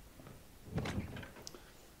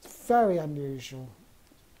 It's very unusual.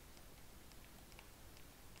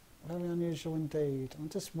 Very unusual indeed. I'm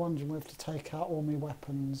just wondering whether to take out all my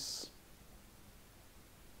weapons.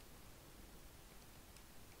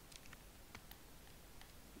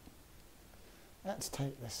 Let's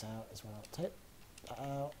take this out as well. Take that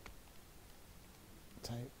out.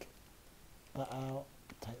 Take that out.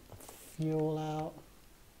 Take the fuel out.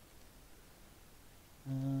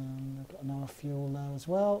 I've got another fuel there as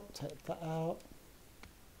well. Take that out.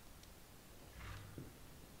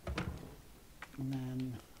 And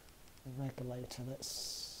then the regulator,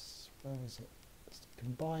 where is it? Let's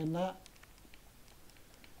combine that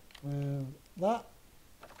with that.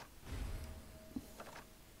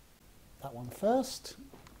 That one first.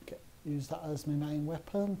 Use that as my main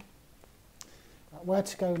weapon. Where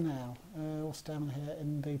to go now? What's down here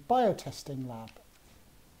in the biotesting lab?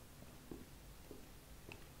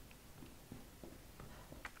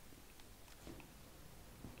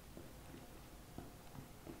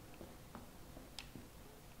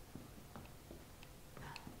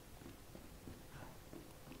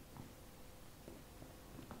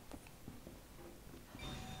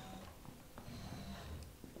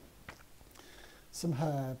 Some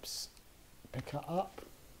herbs. Pick it up.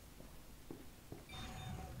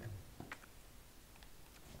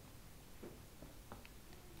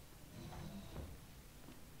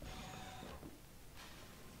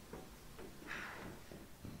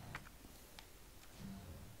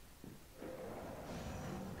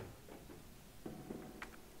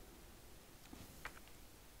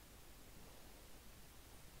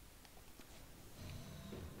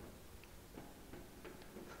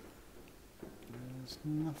 There's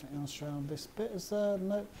nothing else around this bit, is there?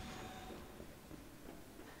 Nope.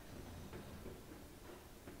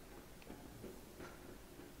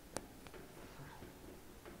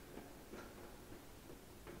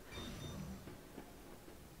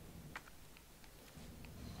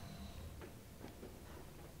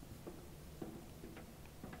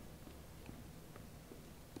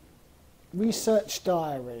 Research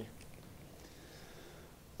diary.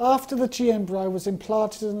 After the G embryo was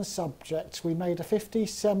implanted in the subject, we made a 50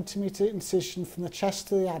 centimetre incision from the chest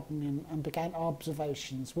to the abdomen and began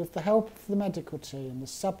observations. With the help of the medical team, the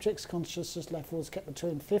subject's consciousness level was kept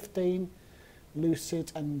between 15,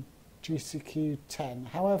 lucid, and GCQ 10.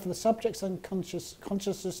 However, the subject's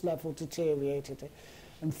consciousness level deteriorated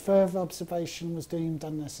and further observation was deemed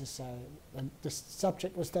unnecessary. And the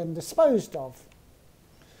subject was then disposed of.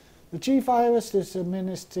 The G virus is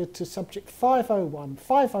administered to subject 501.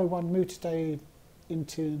 501 mutated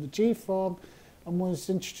into the G form and was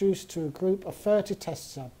introduced to a group of 30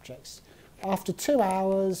 test subjects. After 2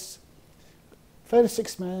 hours,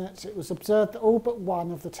 36 minutes, it was observed that all but one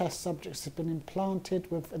of the test subjects had been implanted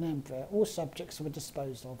with an embryo. All subjects were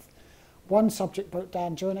disposed of. One subject broke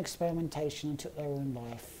down during experimentation and took their own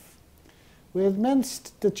life. We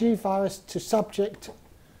administered the G virus to subject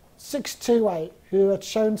 628, who had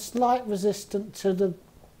shown slight resistance to the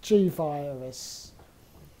G virus.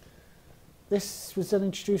 This was then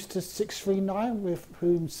introduced to 639, with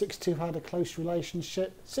whom 62 had a close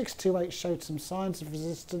relationship. 628 showed some signs of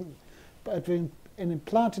resistance, but had been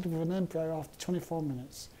implanted with an embryo after 24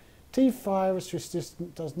 minutes. T virus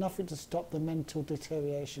resistance does nothing to stop the mental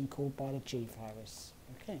deterioration caused by the G virus.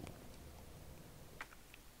 Okay.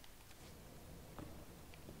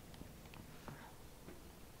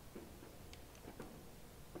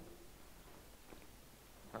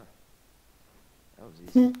 That was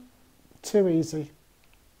easy. Too easy.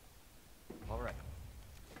 All right.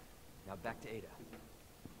 Now back to Ada.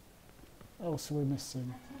 What else are we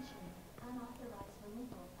missing? Attention, unauthorized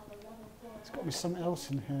removal of a level 4 There's got to be something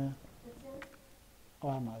else in here. facility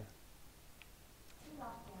Oh, ammo.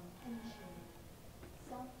 lockdown initiated.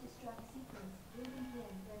 Self-destruct sequence will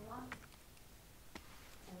begin when lockdown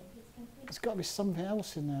is complete. There's got to be something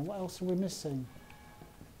else in there. What else are we missing?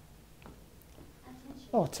 Attention.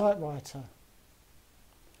 Oh, typewriter.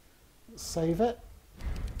 Let's save it.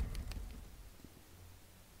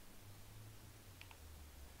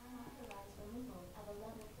 Unauthorized removal of a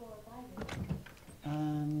level 4 virus.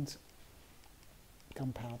 And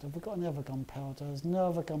gunpowder. Have we got any other gunpowder? There's no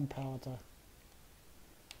other gunpowder.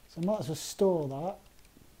 So I might as well store that,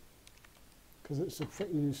 because it's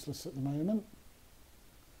pretty useless at the moment.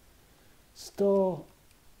 Store.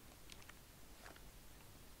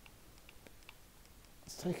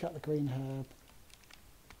 Let's take out the green herb.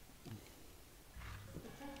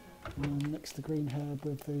 And then mix the green herb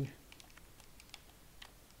with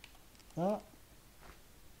that.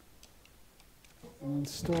 And then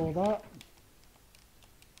store that.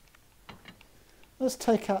 Let's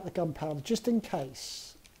take out the gunpowder just in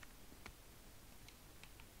case.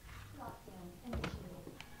 Lockdown initiated.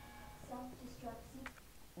 Self-destruct sequence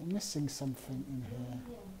We're missing something in will here.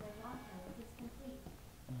 begin when lockdown is complete.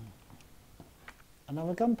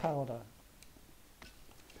 Another gunpowder.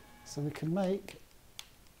 So we can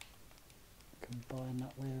combine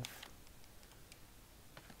that with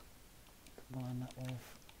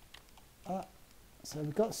that. So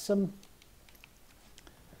we've got some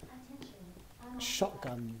Attention, unauthorized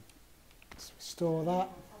shotgun. Let's store that.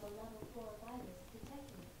 of a level 4 virus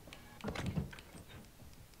detected.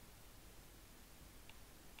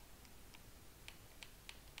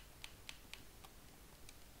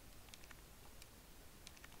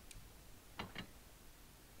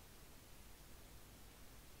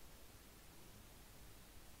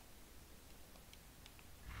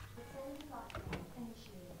 Facility lockdown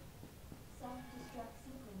initiated. Self-destruct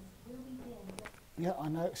sequence will begin when Yeah, I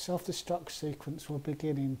know. Self-destruct sequence will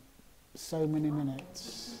begin in so many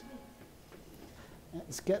minutes.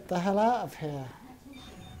 Let's get the hell out of here. attention,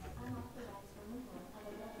 unauthorized removal of a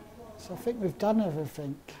level 4 So I think we've done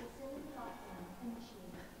everything. facility lockdown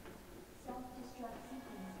initiated. Self-destruct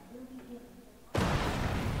sequence will begin.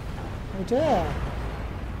 Oh dear.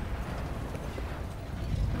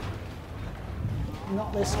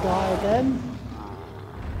 Not this guy again.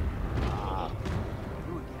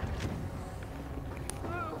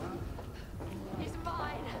 He's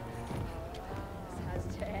mine. This has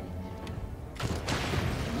to end.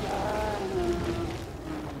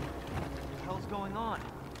 What the hell's going on?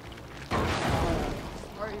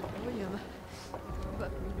 Sorry, William. You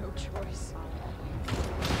left me no choice.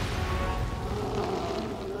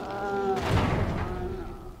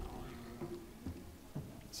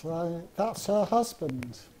 So that's her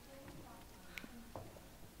husband.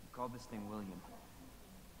 Call this thing William.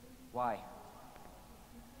 Why?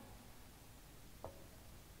 It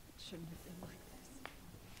shouldn't have been like this.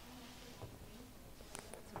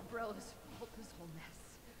 It's Umbrella's fault, this whole mess.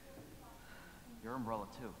 Your umbrella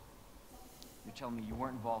too. You're telling me you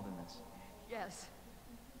weren't involved in this? Yes.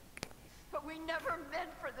 But we never meant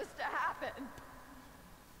for this to happen.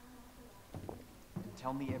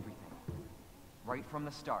 tell me everything. Right from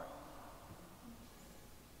the start.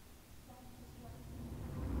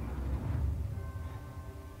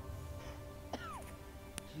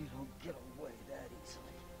 You don't get away that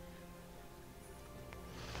easily.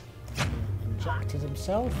 Injected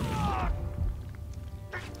himself.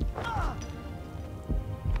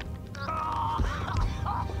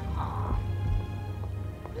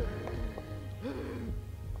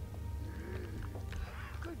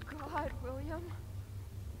 Good God, William.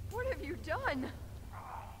 What have you done?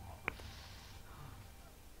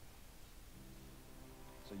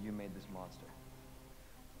 So you made this monster.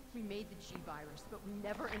 We made the G-Virus, but we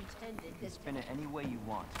never intended You can this spin it any way you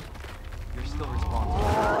want. You're still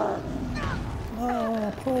responsible.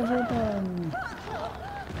 Oh, poor woman.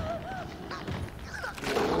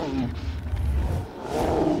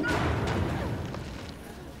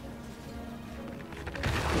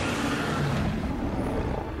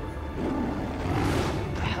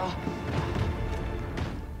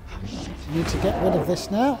 Need to get rid of this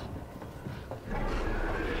now.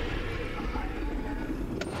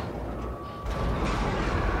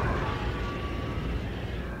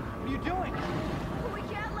 What are you doing? We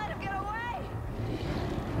can't let him get away!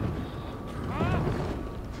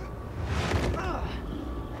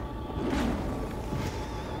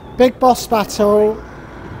 Big boss battle. Class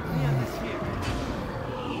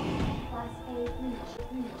A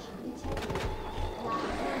breach detected. Last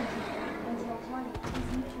quarantine until target is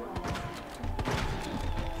neutralized.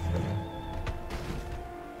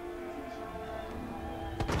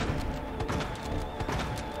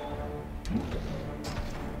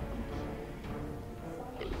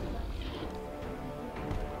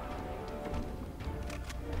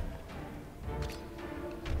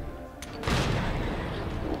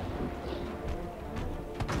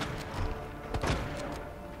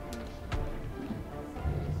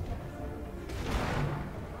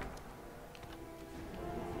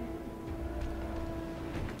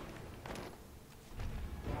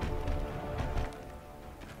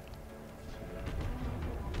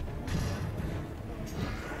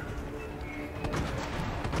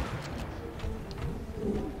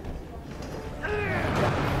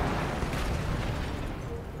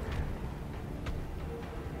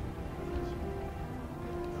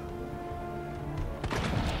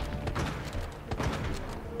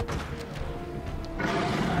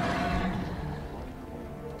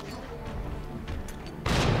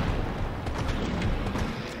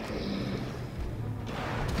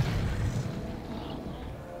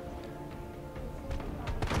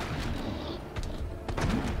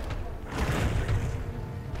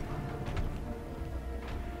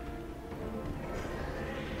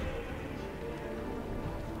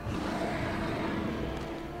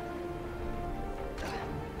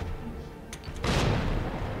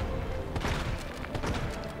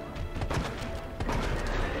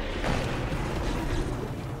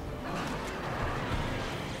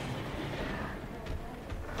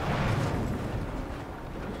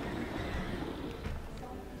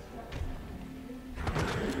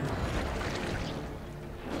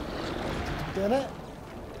 Get it?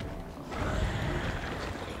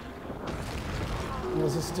 Or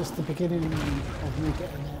is this just the beginning of me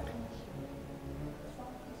getting it?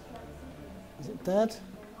 Is it dead?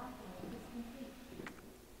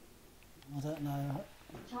 I don't know.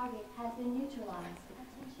 Target has been neutralized.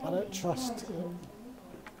 I don't trust it.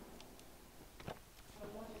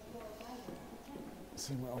 Let's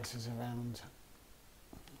see what else is around.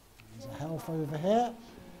 There's a health over here.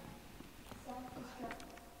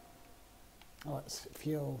 Oh, it's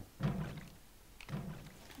fuel.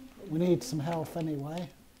 We need some health anyway.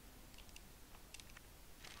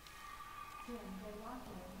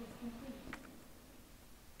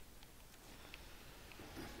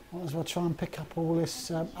 Might as well try and pick up all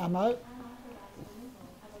this ammo.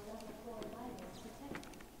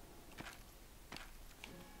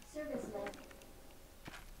 Service link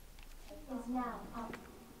is now up.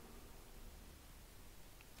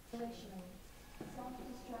 Operational.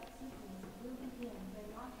 Self-destruct sequence will begin when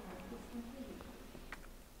lockdown is complete.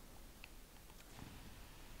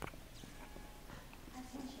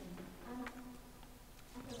 Attention.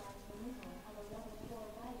 Unauthorized removal of a level 4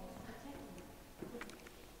 virus detected.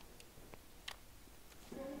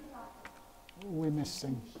 What are we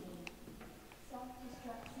missing?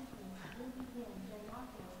 Self-destruct sequence will begin when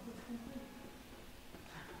lockdown is complete.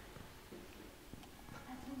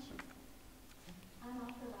 Attention.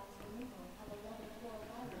 Unauthorized removal of a level 4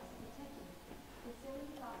 virus detected.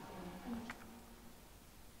 Facility lockdown initiated.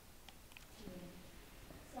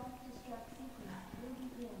 Self-destruct sequence will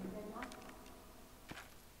begin when lockdown.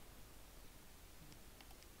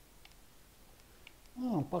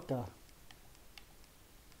 bugger.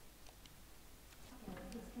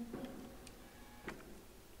 Is complete.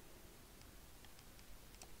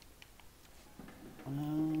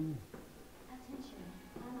 Attention.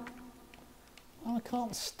 I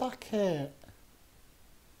can't stuck it.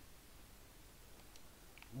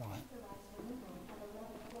 Right. Authorized removal of a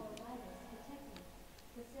level 4 virus detected.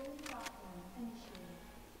 Facility lockdown initiated.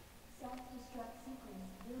 Self-destruct sequence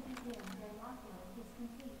will begin when lockdown is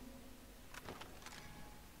complete.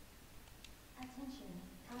 Attention.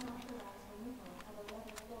 Unauthorized removal of a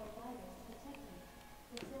level 4 virus detected.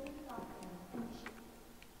 Facility lockdown initiated.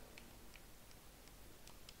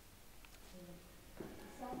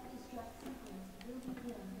 Self-destruct sequence will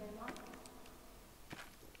begin when lockdown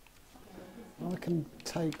I can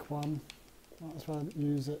take one. Might as well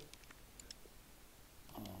use it.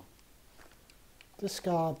 Oh.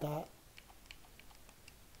 Discard that.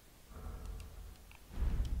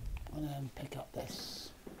 And then pick up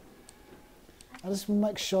this. I just want to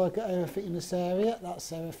make sure I got everything in this area.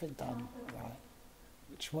 That's everything done. Right.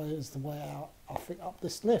 Which way is the way out? I think up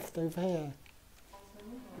this lift over here.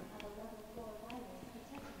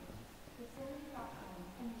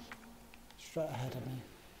 Straight ahead of me.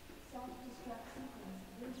 self-destruct sequence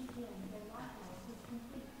will begin when lockdown is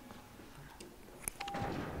complete.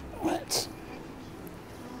 Right.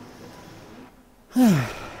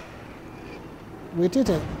 We did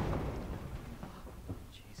it.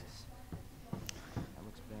 Jesus. That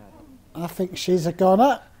looks bad. I think she's a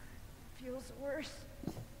goner. Feels worse.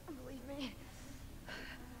 Believe me.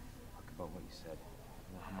 Talk about what you said.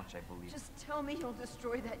 You know how much I believe. Just tell me you'll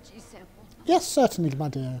destroy that G sample. Yes, certainly, my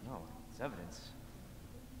dear. No, it's evidence.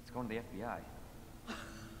 It's going to the FBI.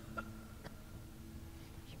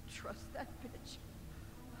 You trust that bitch?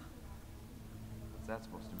 What's that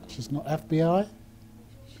supposed to mean? She's not FBI.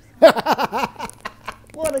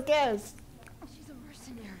 What a guess. She's a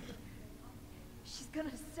mercenary. She's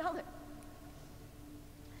gonna sell it.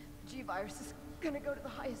 The G-virus is gonna go to the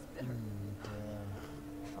highest bidder.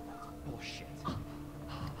 Bullshit.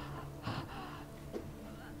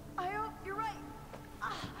 I hope you're right.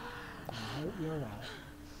 I hope you're right.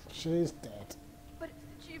 She's dead. But if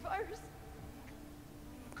the G-virus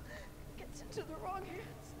gets into the wrong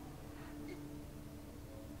hands,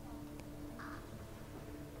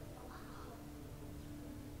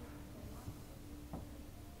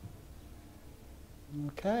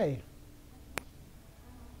 Okay.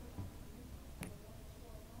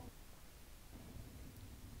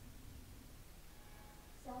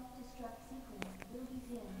 Self-destruct sequence will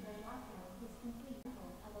begin when lockdown is complete.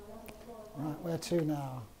 Of a level 4 Right, where to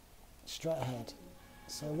now? Straight ahead.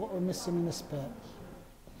 So what we're missing in this bit?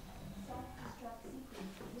 self-destruct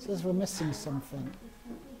sequence It says we're missing something, is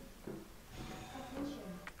complete. Attention.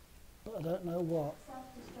 but I don't know what.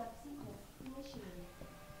 Self-destruct sequence initiated.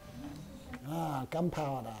 Ah,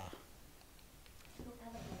 gunpowder. Elevator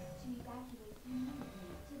to evacuate immediately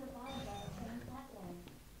to the bottom level train platform.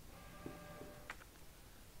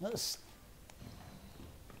 Let's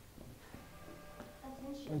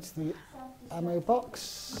Attention. go to the Self-destruct ammo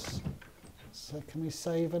box. So can we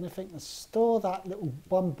save anything? Let's store that little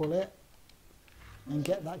one bullet and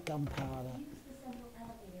get that gunpowder. Use the central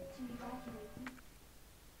elevator to evacuate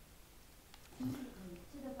immediately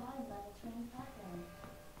to the bottom level train platform.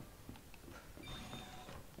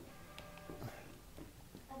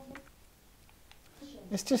 Attention.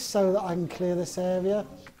 It's just so that I can clear this area.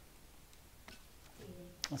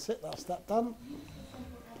 That's it, that's that done.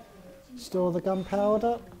 Store the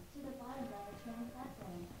gunpowder. To the bottom level train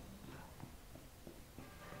platform.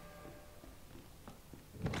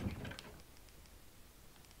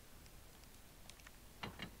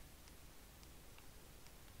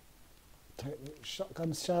 Take the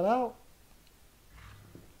shotgun shell out.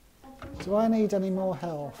 Do I need any more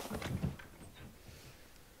health?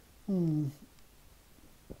 I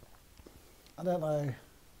don't know.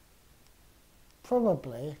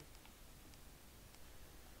 Probably.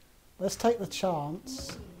 Let's take the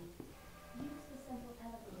chance Use the central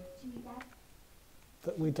elevator to evacuate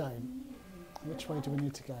that we don't. immediately to Which the way do we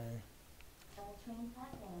need to go? bottom level train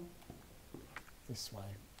platform. This way.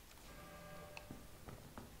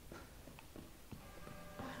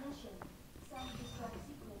 Attention. Self-destruct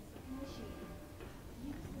sequence initiated.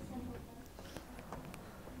 Use the central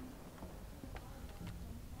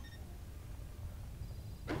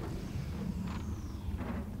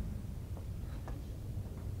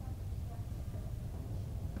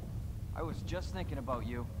I was just thinking about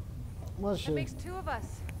you. Was That you? makes two of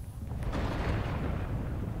us.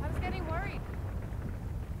 I was getting worried.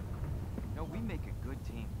 No, we make a good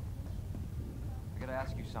team. I gotta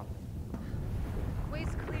ask you something.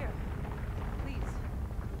 Way's clear. Please,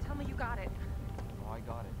 got it. Oh, I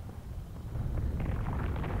got it.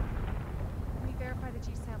 Let me verify the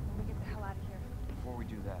G sample and we get the hell out of here. Before we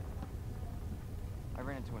do that, I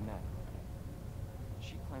ran into Annette.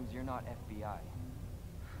 She claims you're not FBI.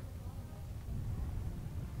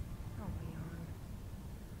 Oh, Leon.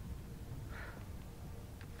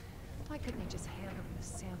 Why couldn't they just hand over the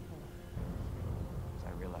sample? As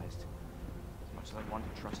I realized, as much as I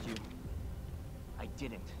wanted to trust you, I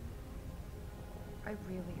didn't. I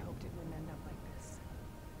really hoped it wouldn't end up like this.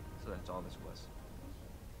 So that's all this was.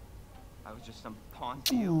 I was just some pawn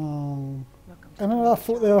to you. Oh. Look, I'm I just know, doing I my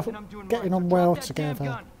thought job. they were And I'm doing getting mine, on so well drop that damn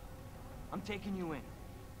together. gun. I'm taking you in.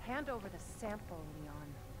 Hand over the sample,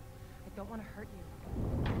 Leon. I don't want to hurt you.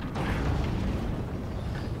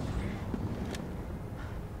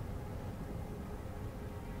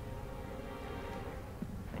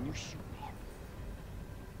 And you shoot me.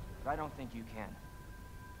 But I don't think you can.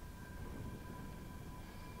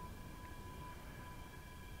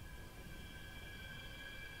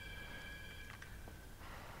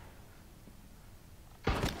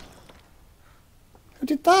 Who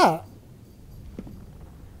did that?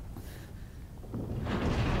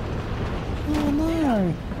 Oh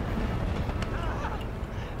no.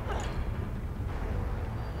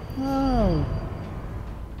 No.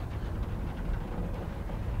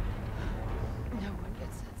 No one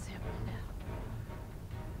gets that sample now.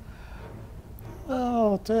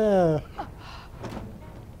 Oh dear.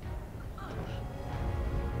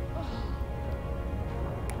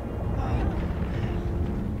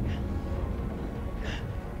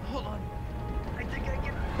 Hold on. I think I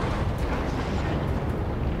can.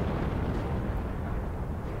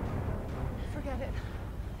 Forget it.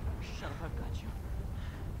 Shut up, I've got you.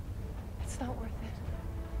 It's not worth it.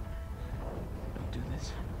 Don't do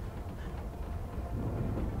this.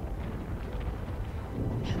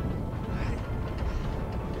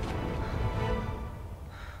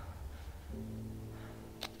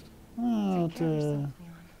 Oh Take care of dear. yourself,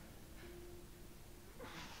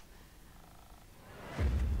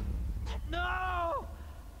 Leon. No!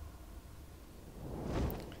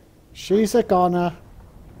 She's a goner.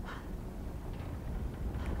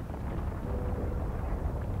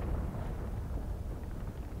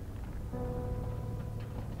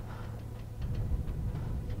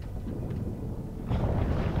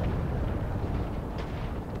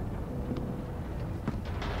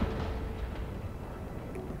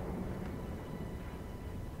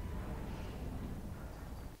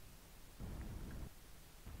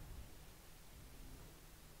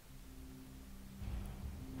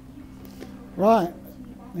 Right,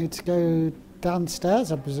 need to go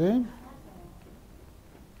downstairs, I presume.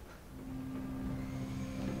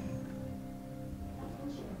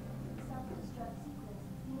 Attention. Self-destruct sequence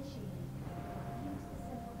initiated. Use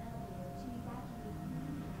the central elevator to evacuate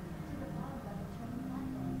immediately to the bottom level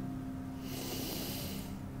train platform.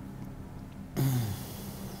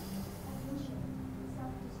 Attention.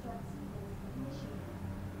 Self-destruct sequence initiated.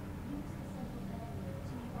 Use the central elevator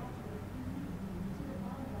to evacuate immediately to the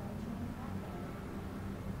bottom level train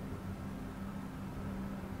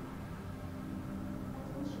platform.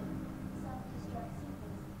 Attention. Self-destruct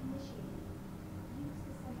sequence initiated. Use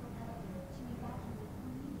the central elevator to evacuate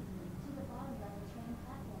immediately to the bottom level train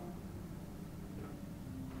platform.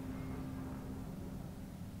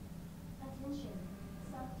 Attention.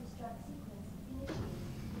 Self-destruct sequence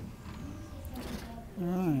initiated. Use the central elevator.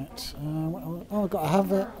 Right. Oh, I've got to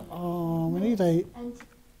have it. Oh, we need a. And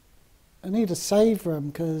I need a save room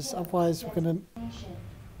because otherwise we're going to destination.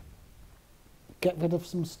 get rid of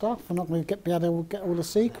some stuff. We're not going to be able to get all the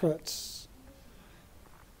secrets.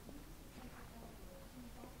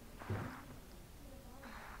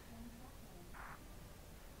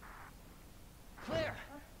 Claire!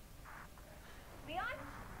 Leon?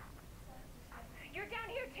 You're down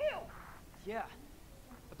here too! Yeah,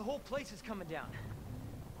 but the whole place is coming down.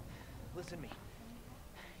 Listen to me.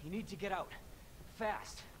 You need to get out.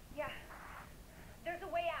 Fast. Yeah. There's a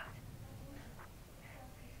way out.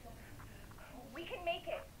 We can make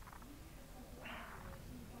it.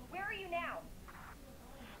 Where are you now?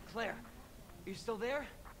 Claire, are you still there?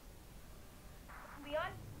 Leon?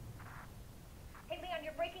 Hey, Leon,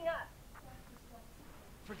 you're breaking up.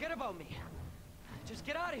 Forget about me. Just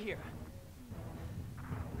get out of here.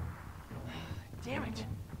 Damn it.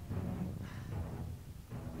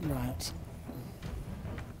 Right.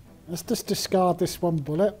 Let's just discard this one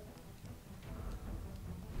bullet.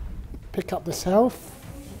 Pick up this health.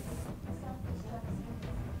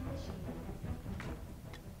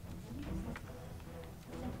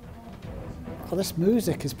 Oh, this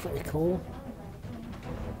music is pretty cool.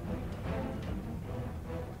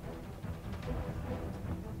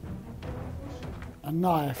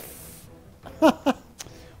 knife,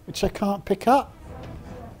 which I can't pick up.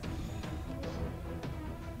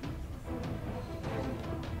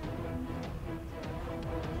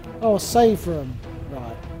 Oh, save room.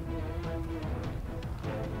 Right.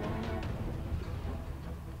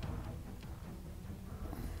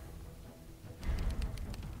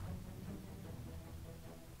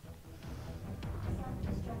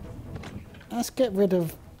 Let's get rid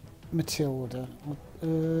of Matilda,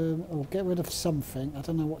 or get rid of something. I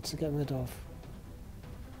don't know what to get rid of.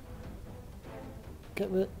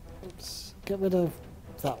 Get rid of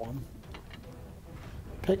that one.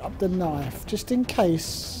 Pick up the knife, just in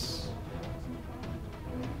case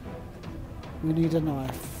we need a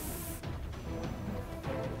knife.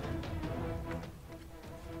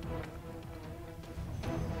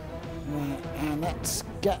 Right, and let's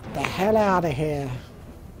get the hell out of here.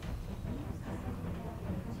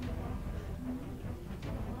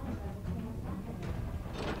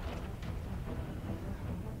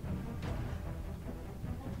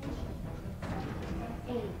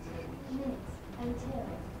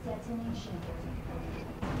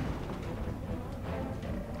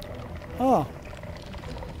 Oh.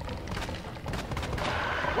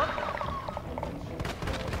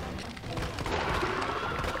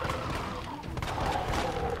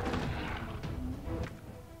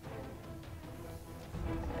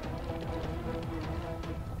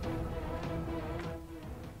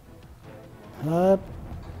 Herb.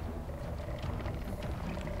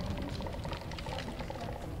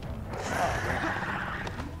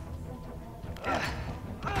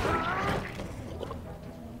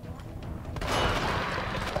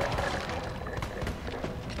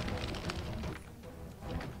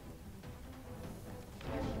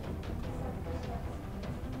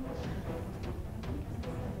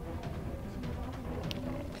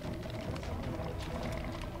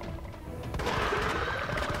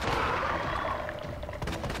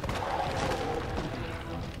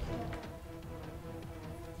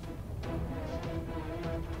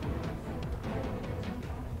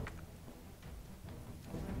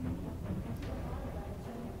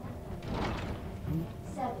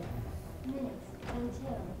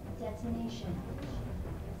 Detonation.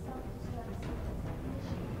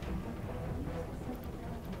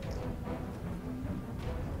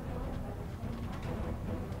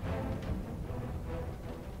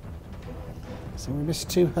 So we missed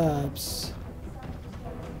 2 herbs.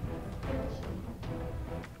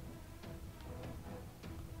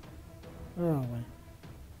 Where are we?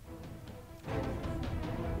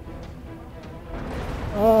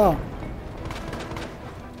 Oh!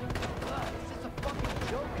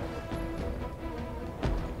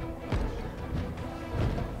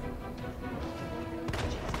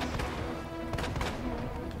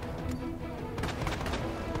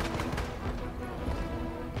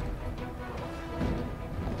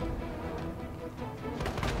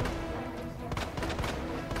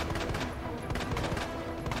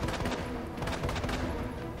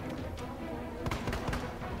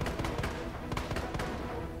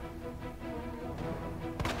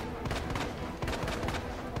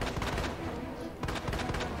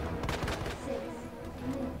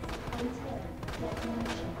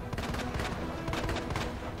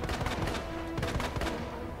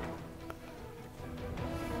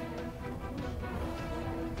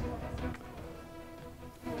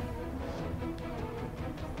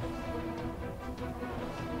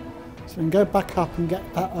 So we can go back up and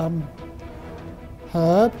get that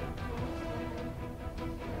herb.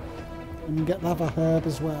 And get the other herb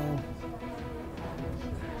as well.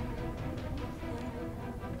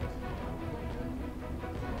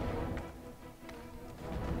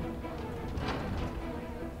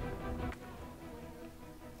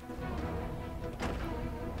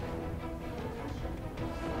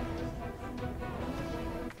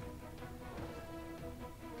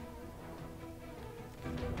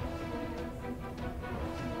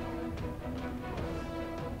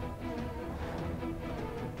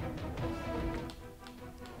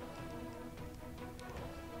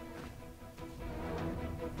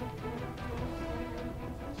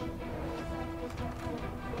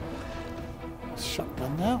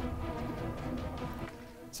 Shotgun now.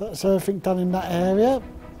 So that's everything done in that area.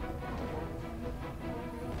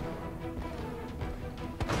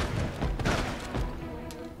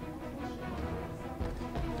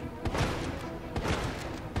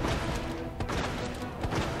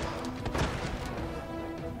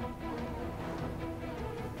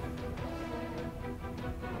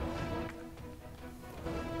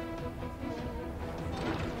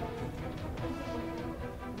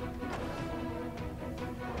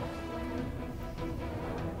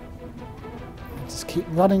 keep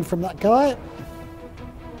running from that guy.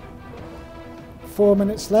 4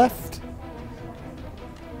 minutes left.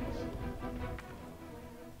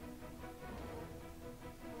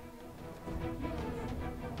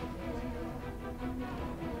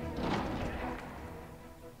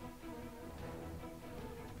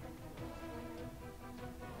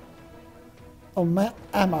 Oh,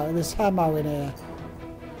 ammo. There's ammo in here.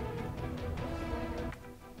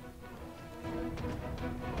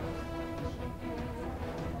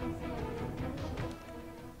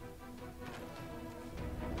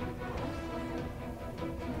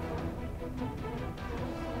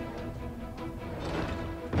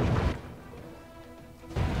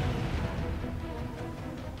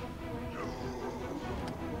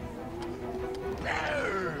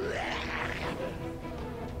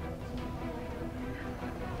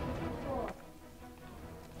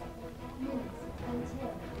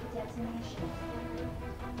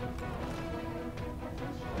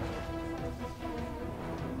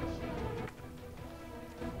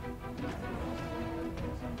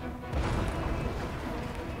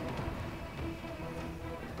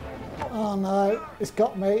 Oh no, it's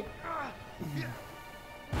got me.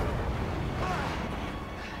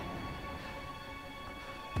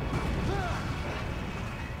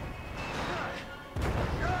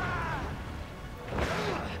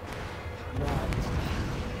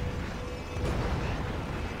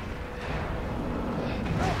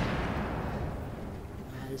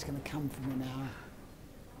 He's going to come for me now.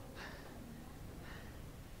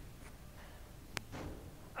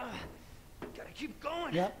 Gotta keep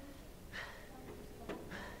going. Yep.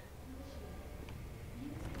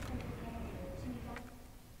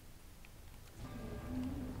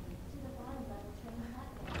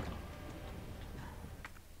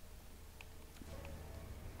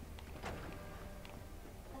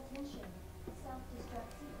 Attention,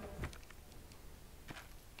 self-destruct sequence.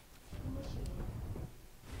 Initiated.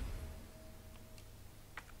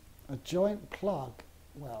 A joint plug.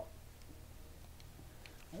 Well,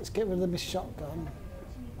 let's get rid of my shotgun.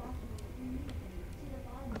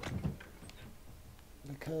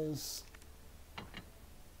 Because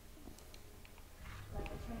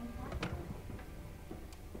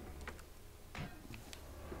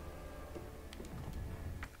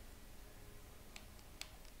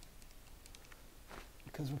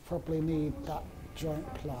we probably need that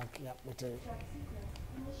joint plug. Yep, we do.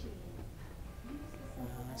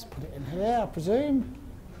 Let's put it in here, I presume.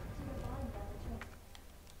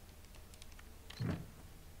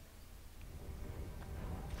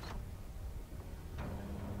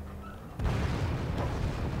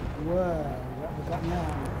 Whoa, what have we got now?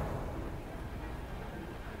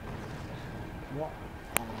 What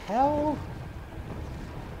the hell?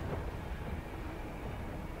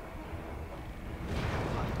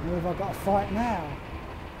 Who have I got to fight now?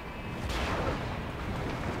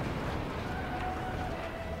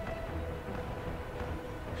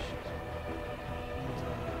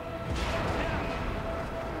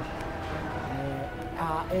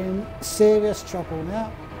 In serious trouble now.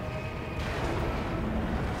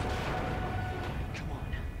 Come on.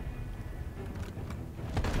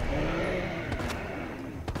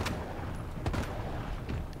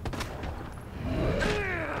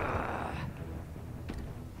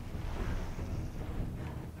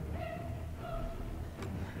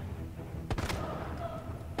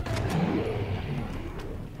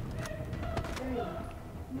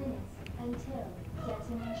 Minutes until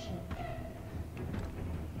detonation.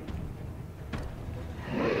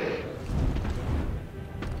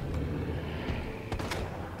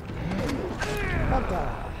 What the?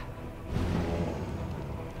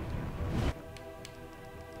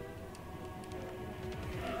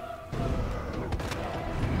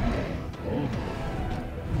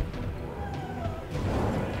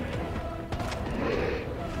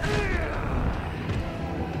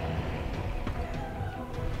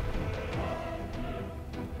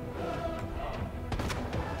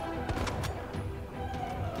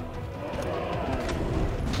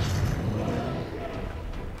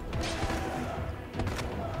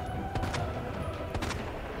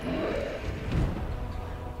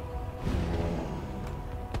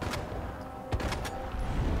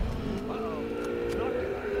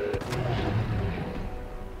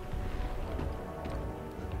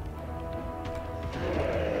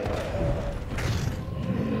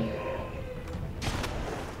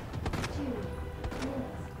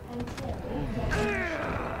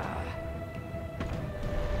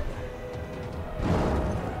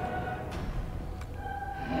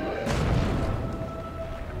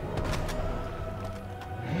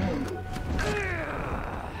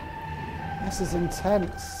 This is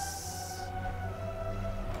intense.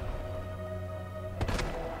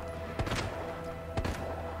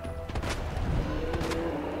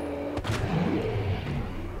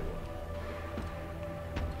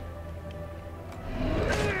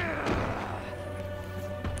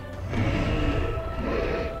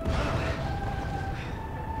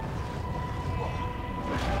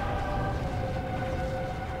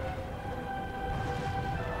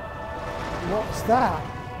 What's that?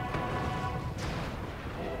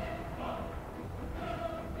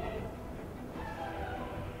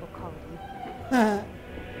 We'll call it even.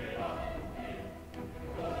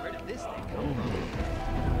 Where did this thing come from?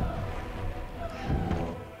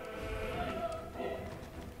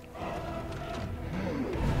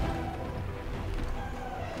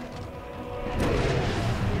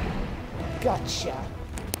 Gotcha.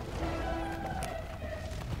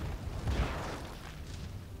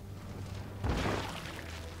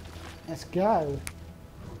 Let's go.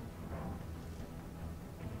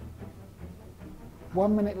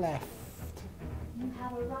 1 minute left. You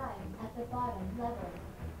have arrived at the bottom level.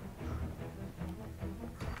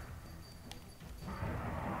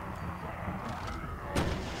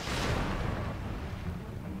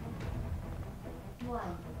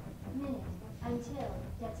 One minute until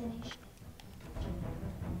detonation.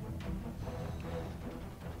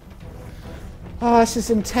 Oh, this is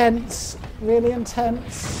intense. Really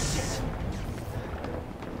intense.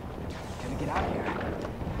 Gonna get out of here.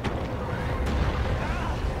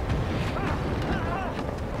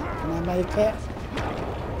 Can I make it?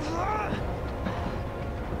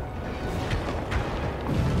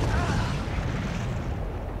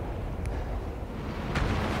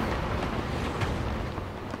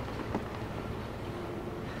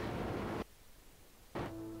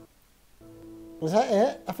 Was that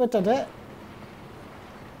it? Have I done it?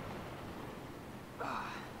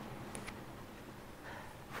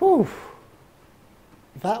 Whew.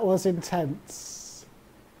 That was intense.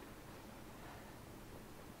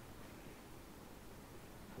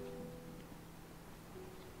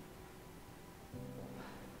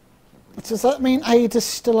 Does that mean Ada's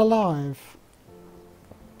still alive?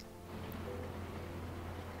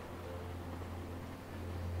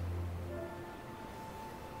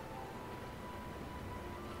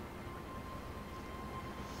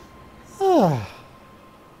 Ah.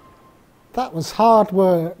 That was hard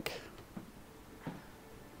work.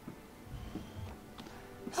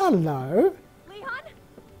 Hello. Leon?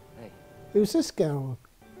 Hey, Who's this girl?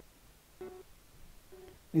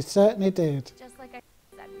 You certainly did. Just like I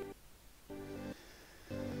said.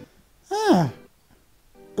 Ah.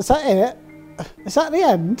 Is that it? Is that the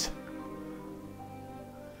end?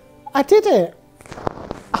 I did it.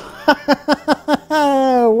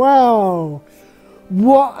 Wow.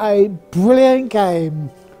 What a brilliant game.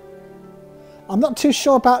 I'm not too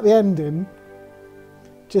sure about the ending.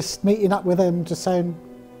 Just meeting up with them, just saying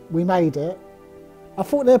we made it. I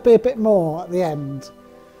thought there'd be a bit more at the end.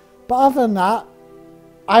 But other than that,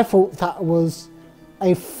 I thought that was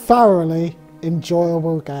a thoroughly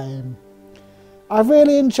enjoyable game. I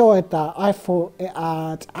really enjoyed that. I thought it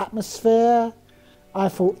had atmosphere. I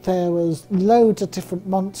thought there was loads of different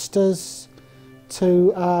monsters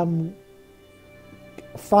to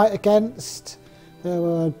fight against. There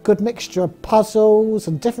were a good mixture of puzzles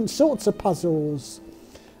and different sorts of puzzles.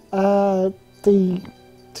 The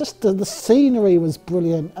scenery was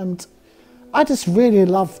brilliant, and I just really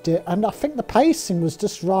loved it. And I think the pacing was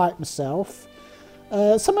just right myself.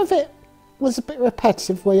 Some of it was a bit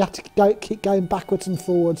repetitive, where you had to keep going backwards and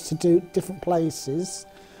forwards to do different places.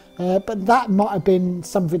 But that might have been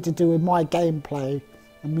something to do with my gameplay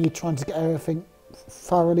and me trying to get everything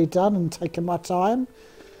thoroughly done and taking my time.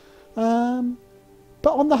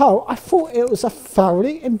 But on the whole, I thought it was a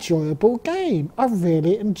thoroughly enjoyable game. I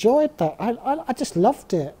really enjoyed that. I just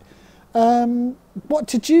loved it. What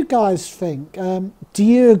did you guys think? Do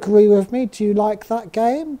you agree with me? Do you like that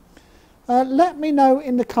game? Let me know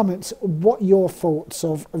in the comments what your thoughts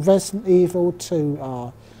of Resident Evil 2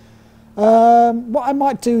 are. What I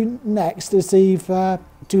might do next is either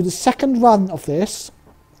do the second run of this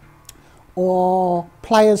or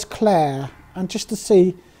play as Claire, and just to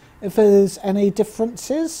see if there's any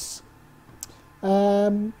differences.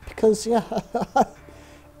 Because yeah,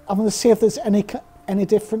 I'm going to see if there's any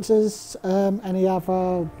differences, any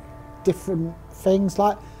other different things.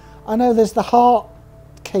 Like, I know there's the heart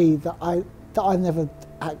key that I never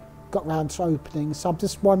got round to opening, so I'm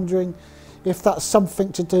just wondering if that's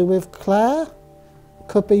something to do with Claire.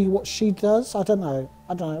 Could be what she does. I don't know.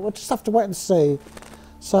 We'll just have to wait and see.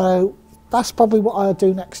 So that's probably what I'll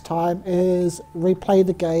do next time, is replay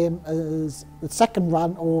the game as the second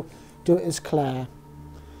run or do it as Claire.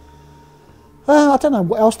 I don't know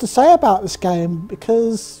what else to say about this game,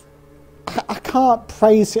 because I can't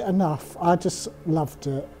praise it enough. I just loved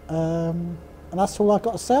it. And that's all I've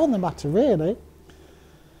got to say on the matter, really.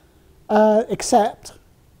 Except,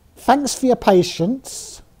 thanks for your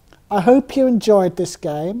patience. I hope you enjoyed this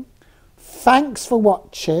game. Thanks for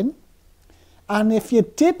watching. And if you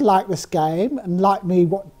did like this game and like me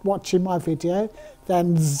watching my video,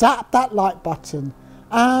 then zap that like button.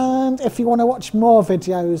 And if you want to watch more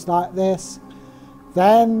videos like this,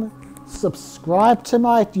 then subscribe to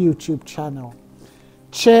my YouTube channel.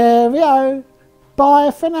 Cheerio.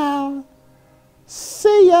 Bye for now.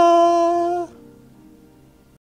 See ya.